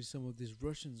actually some of these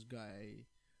Russians guy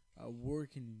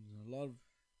working in a lot of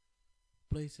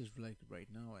places right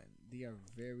now, and they are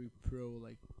very pro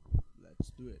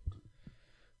let's do it.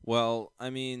 Well, I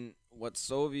mean, what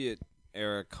Soviet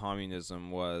era communism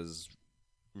was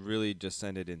really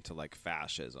descended into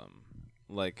fascism.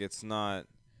 It's not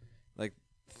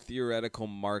theoretical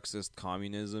Marxist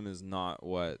communism is not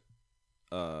what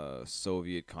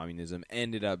Soviet communism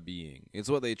ended up being. It's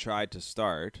what they tried to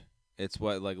start. It's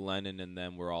what Lenin and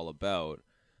them were all about.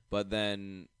 But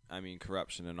then, I mean,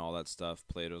 corruption and all that stuff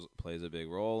plays a big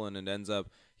role, and it ends up,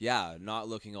 not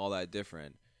looking all that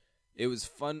different. It was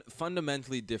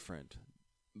fundamentally different.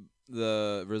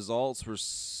 the results were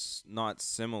not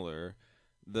similar.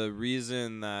 The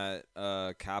reason that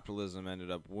capitalism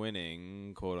ended up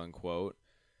winning, quote unquote,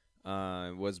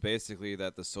 was basically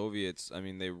that the Soviets, I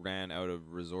mean, they ran out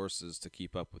of resources to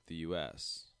keep up with the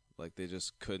U.S. Like, they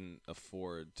just couldn't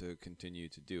afford to continue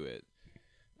to do it.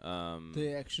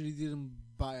 They actually didn't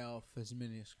buy off as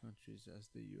many countries as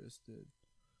the U.S. did.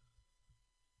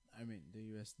 I mean, the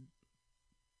U.S.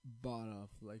 bought off,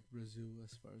 like, Brazil,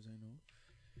 as far as I know,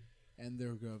 and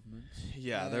their government.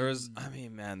 Yeah, there was. I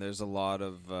mean, man, there's a lot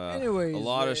of Anyways, a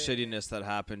lot of shittiness that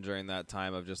happened during that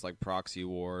time of just like proxy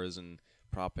wars and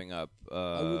propping up.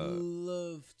 I would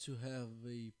love to have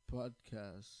a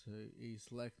podcast, a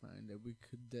slackline that we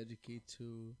could dedicate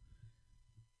to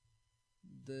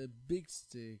the big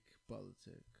stick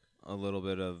politics. A little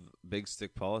bit of big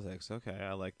stick politics. Okay,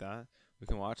 I like that. We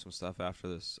can watch some stuff after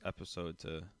this episode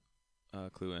to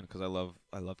clue in, because I love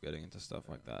getting into stuff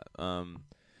like that.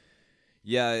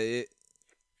 Yeah,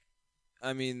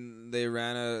 I mean, they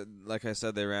ran out. Like I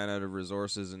said, they ran out of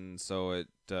resources, and so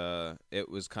it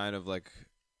was kind of like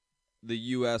the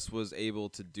U.S. was able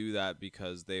to do that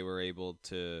because they were able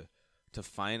to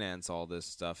finance all this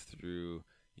stuff through,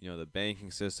 you know, the banking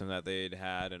system that they'd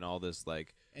had and all this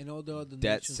like And all the other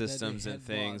debt nations that they systems and had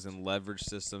things bought. and leverage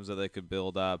systems that they could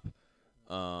build up.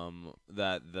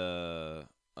 That the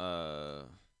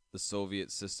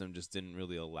Soviet system just didn't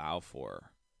really allow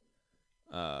for.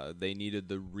 They needed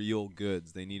the real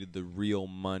goods. They needed the real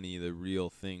money, the real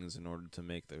things in order to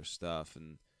make their stuff.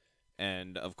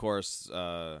 And of course,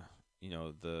 you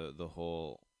know, the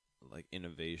whole like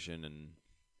innovation and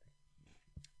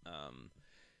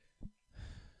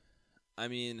I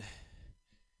mean,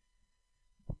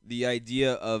 the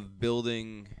idea of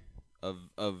building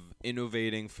of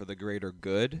innovating for the greater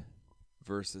good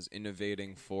versus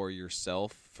innovating for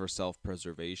yourself for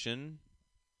self-preservation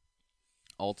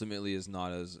ultimately is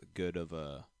not as good of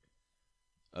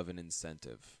an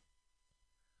incentive.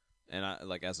 And I,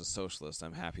 like, as a socialist,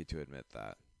 I'm happy to admit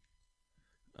that.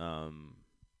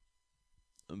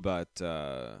 But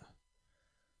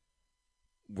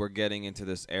we're getting into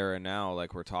this era now,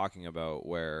 like we're talking about,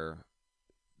 where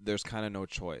there's kind of no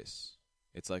choice.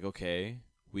 It's like, okay,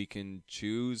 we can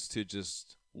choose to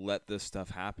just let this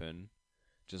stuff happen.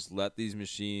 Just let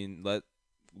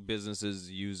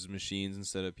businesses use machines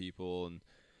instead of people,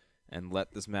 and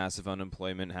let this massive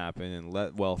unemployment happen, and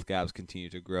let wealth gaps continue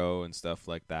to grow and stuff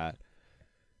like that.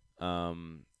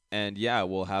 And yeah,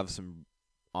 we'll have some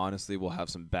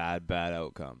bad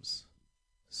outcomes.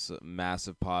 So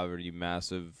massive poverty,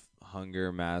 massive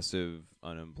hunger, massive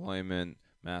unemployment,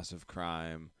 massive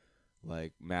crime,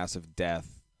 like massive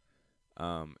death.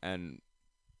 And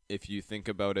if you think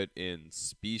about it in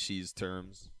species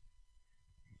terms,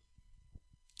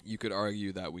 you could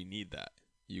argue that we need that.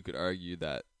 You could argue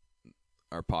that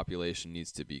our population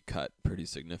needs to be cut pretty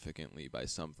significantly by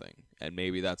something, and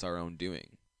maybe that's our own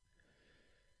doing.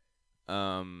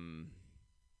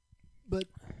 But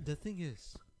the thing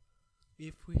is,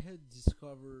 if we had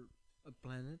discovered a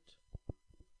planet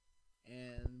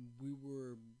and we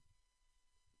were,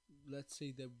 let's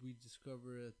say that we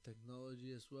discover a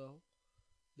technology as well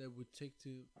that would take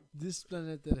to this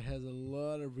planet that has a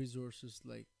lot of resources,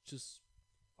 like just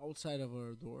outside of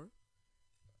our door,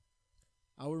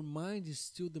 our mind is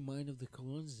still the mind of the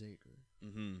colonizer.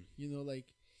 Mm-hmm. You know,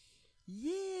 like,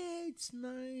 yeah, it's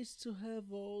nice to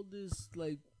have all this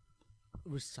like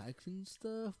recycling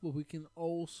stuff, but we can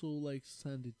also like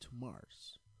send it to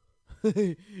Mars.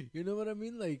 You know what I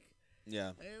mean? Like,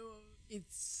 Yeah.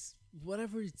 it's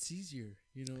whatever, it's easier,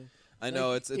 you know. I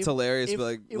know, Like, it's hilarious, if, but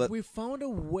like, if we found a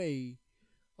way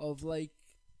of like,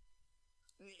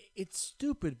 it's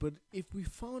stupid, but if we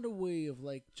found a way of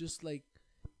like, just like,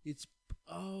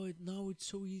 now it's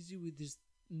so easy with this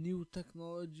new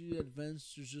technology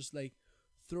advance to just like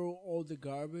throw all the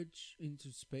garbage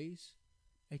into space,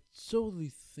 I totally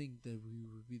think that we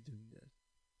would be doing that.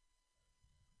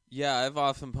 yeah, I've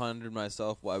often pondered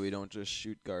myself why we don't just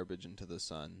shoot garbage into the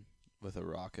sun with a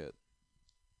rocket.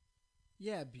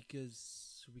 Yeah,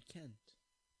 because we can't.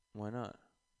 Why not?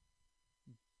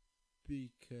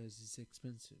 Because it's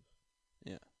expensive.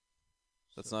 Yeah.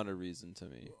 That's So- not a reason to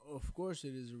me. Of course,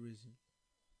 it is a reason.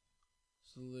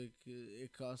 So, like,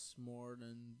 it costs more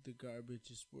than the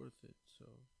garbage is worth it. So,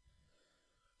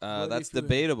 But That's if you-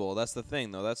 debatable. That's the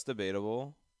thing, though. That's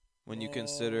debatable when you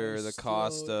consider the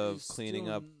cost of it's cleaning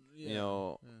still up, yeah, you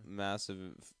know, yeah. massive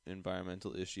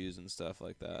environmental issues and stuff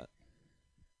like that.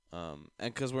 And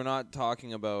because we're not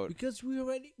talking about... Because we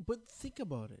already. But think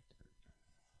about it.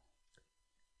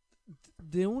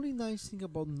 The only nice thing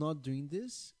about not doing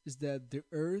this is that the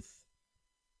Earth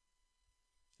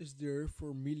is there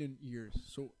for a million years.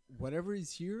 So whatever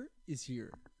is here is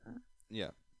here.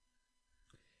 Yeah.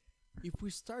 If we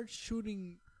start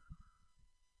shooting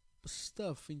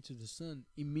stuff into the sun,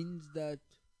 it means that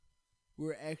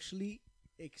we're actually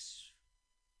extracting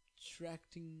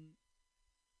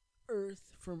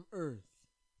Earth from Earth.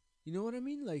 You know what I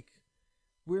mean? Like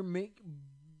we're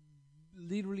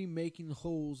literally making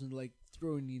holes and like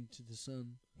throwing into the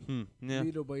sun Yeah.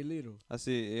 little by little. I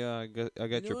see. Yeah, I get You your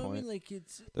know what I point. mean? Like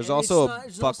it's There's and also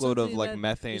it's a not fuckload of something like that-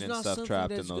 methane it's and not stuff something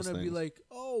trapped in that's those gonna things. be like,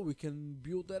 oh, we can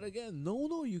build that again.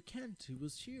 No, you can't. It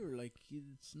was here. Like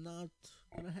it's not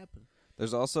gonna happen.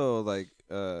 There's also like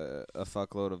a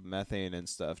fuckload of methane and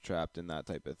stuff trapped in that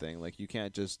type of thing. Like you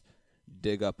can't just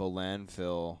dig up a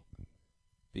landfill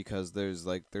because there's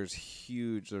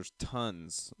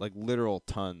tons, like literal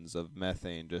tons of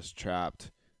methane just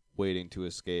trapped waiting to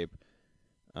escape,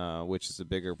 which is a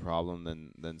bigger problem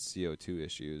than CO2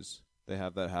 issues. They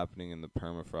have that happening in the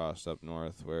permafrost up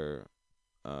north where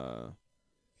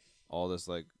all this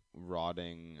like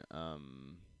rotting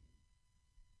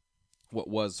what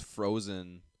was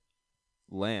frozen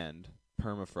land,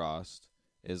 permafrost,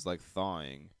 is like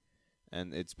thawing,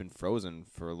 and it's been frozen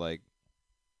for like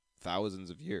thousands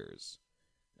of years,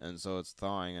 and so it's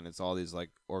thawing, and it's all these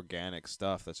like organic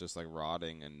stuff that's just like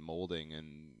rotting and molding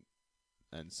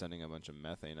and sending a bunch of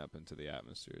methane up into the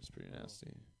atmosphere. It's pretty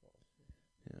nasty.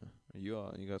 Yeah. Are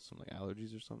you got some like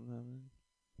allergies or something happening?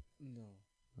 No.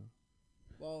 Huh?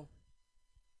 Well,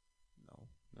 No.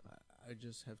 I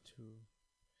just have to.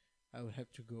 I would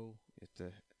have to go You have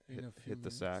to in a few hit the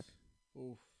minutes. sack.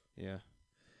 Oof. Yeah.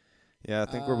 Yeah, I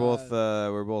think we're both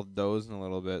dozing a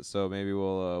little bit, so maybe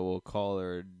we'll call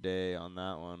it a day on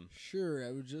that one. Sure,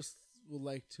 I would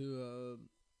like to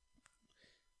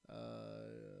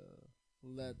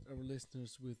let our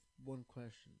listeners with one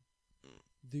question.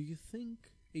 Do you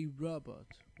think a robot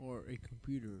or a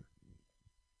computer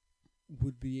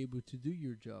would be able to do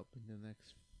your job in the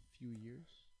next few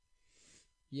years?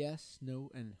 Yes,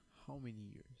 no, and how many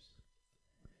years?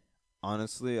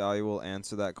 Honestly, I will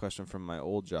answer that question from my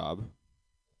old job.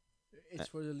 It's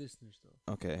for the listeners,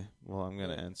 though. Okay, well, I'm going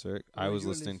to Yeah. answer it. Yeah, I was you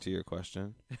were listening to your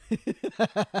question.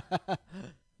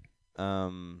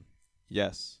 Mm.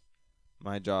 Yes.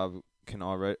 My job can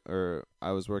already, or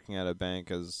I was working at a bank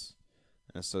as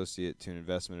an associate to an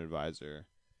investment advisor,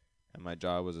 and my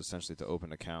job was essentially to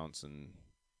open accounts and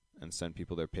send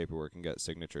people their paperwork and get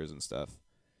signatures and stuff.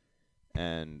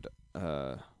 And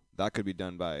that could be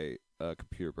done by a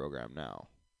computer program now.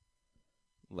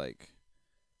 Like,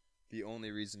 the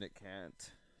only reason it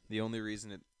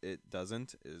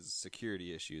doesn't is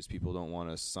security issues. People don't want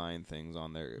to sign things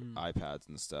on their iPads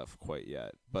and stuff quite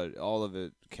yet. But all of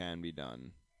it can be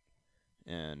done.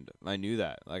 And I knew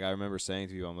that. Like, I remember saying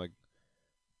to you, I'm like,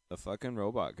 a fucking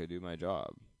robot could do my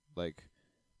job. Like,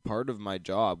 part of my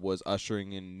job was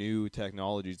ushering in new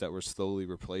technologies that were slowly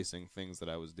replacing things that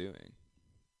I was doing.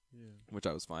 Yeah. Which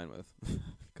I was fine with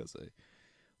because I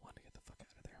wanted to get the fuck out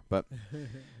of there. But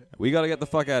we got to get the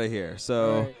fuck out of here.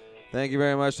 So Right. thank you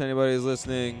very much to anybody who's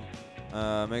listening.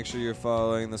 Make sure you're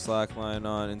following the Slackline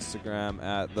on Instagram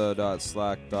at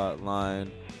the.slack.line,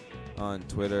 on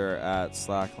Twitter at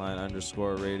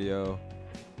slackline_radio,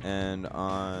 and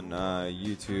on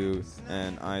YouTube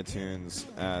and iTunes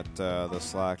at the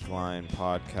Slackline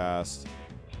podcast.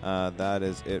 That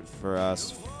is it for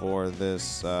us for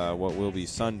this, what will be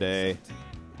Sunday.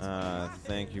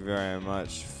 Thank you very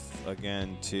much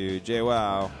again to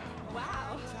JWoww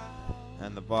Wow.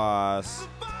 and the boss,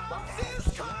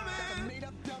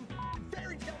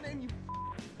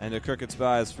 and to Crooked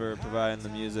Spies for providing the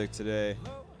music today.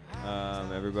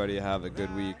 Everybody have a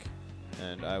good week,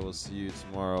 and I will see you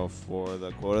tomorrow for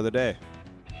the quote of the day.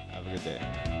 Have a good day.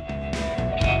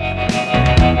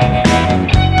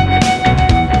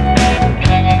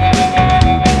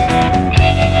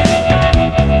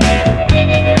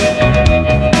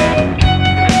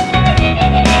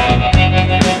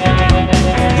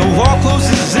 The wall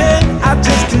closes in, I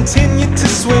just continue to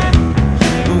swim,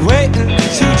 waiting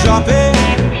to drop it.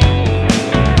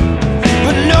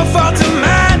 But no fault of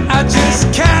mine, I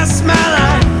just cast my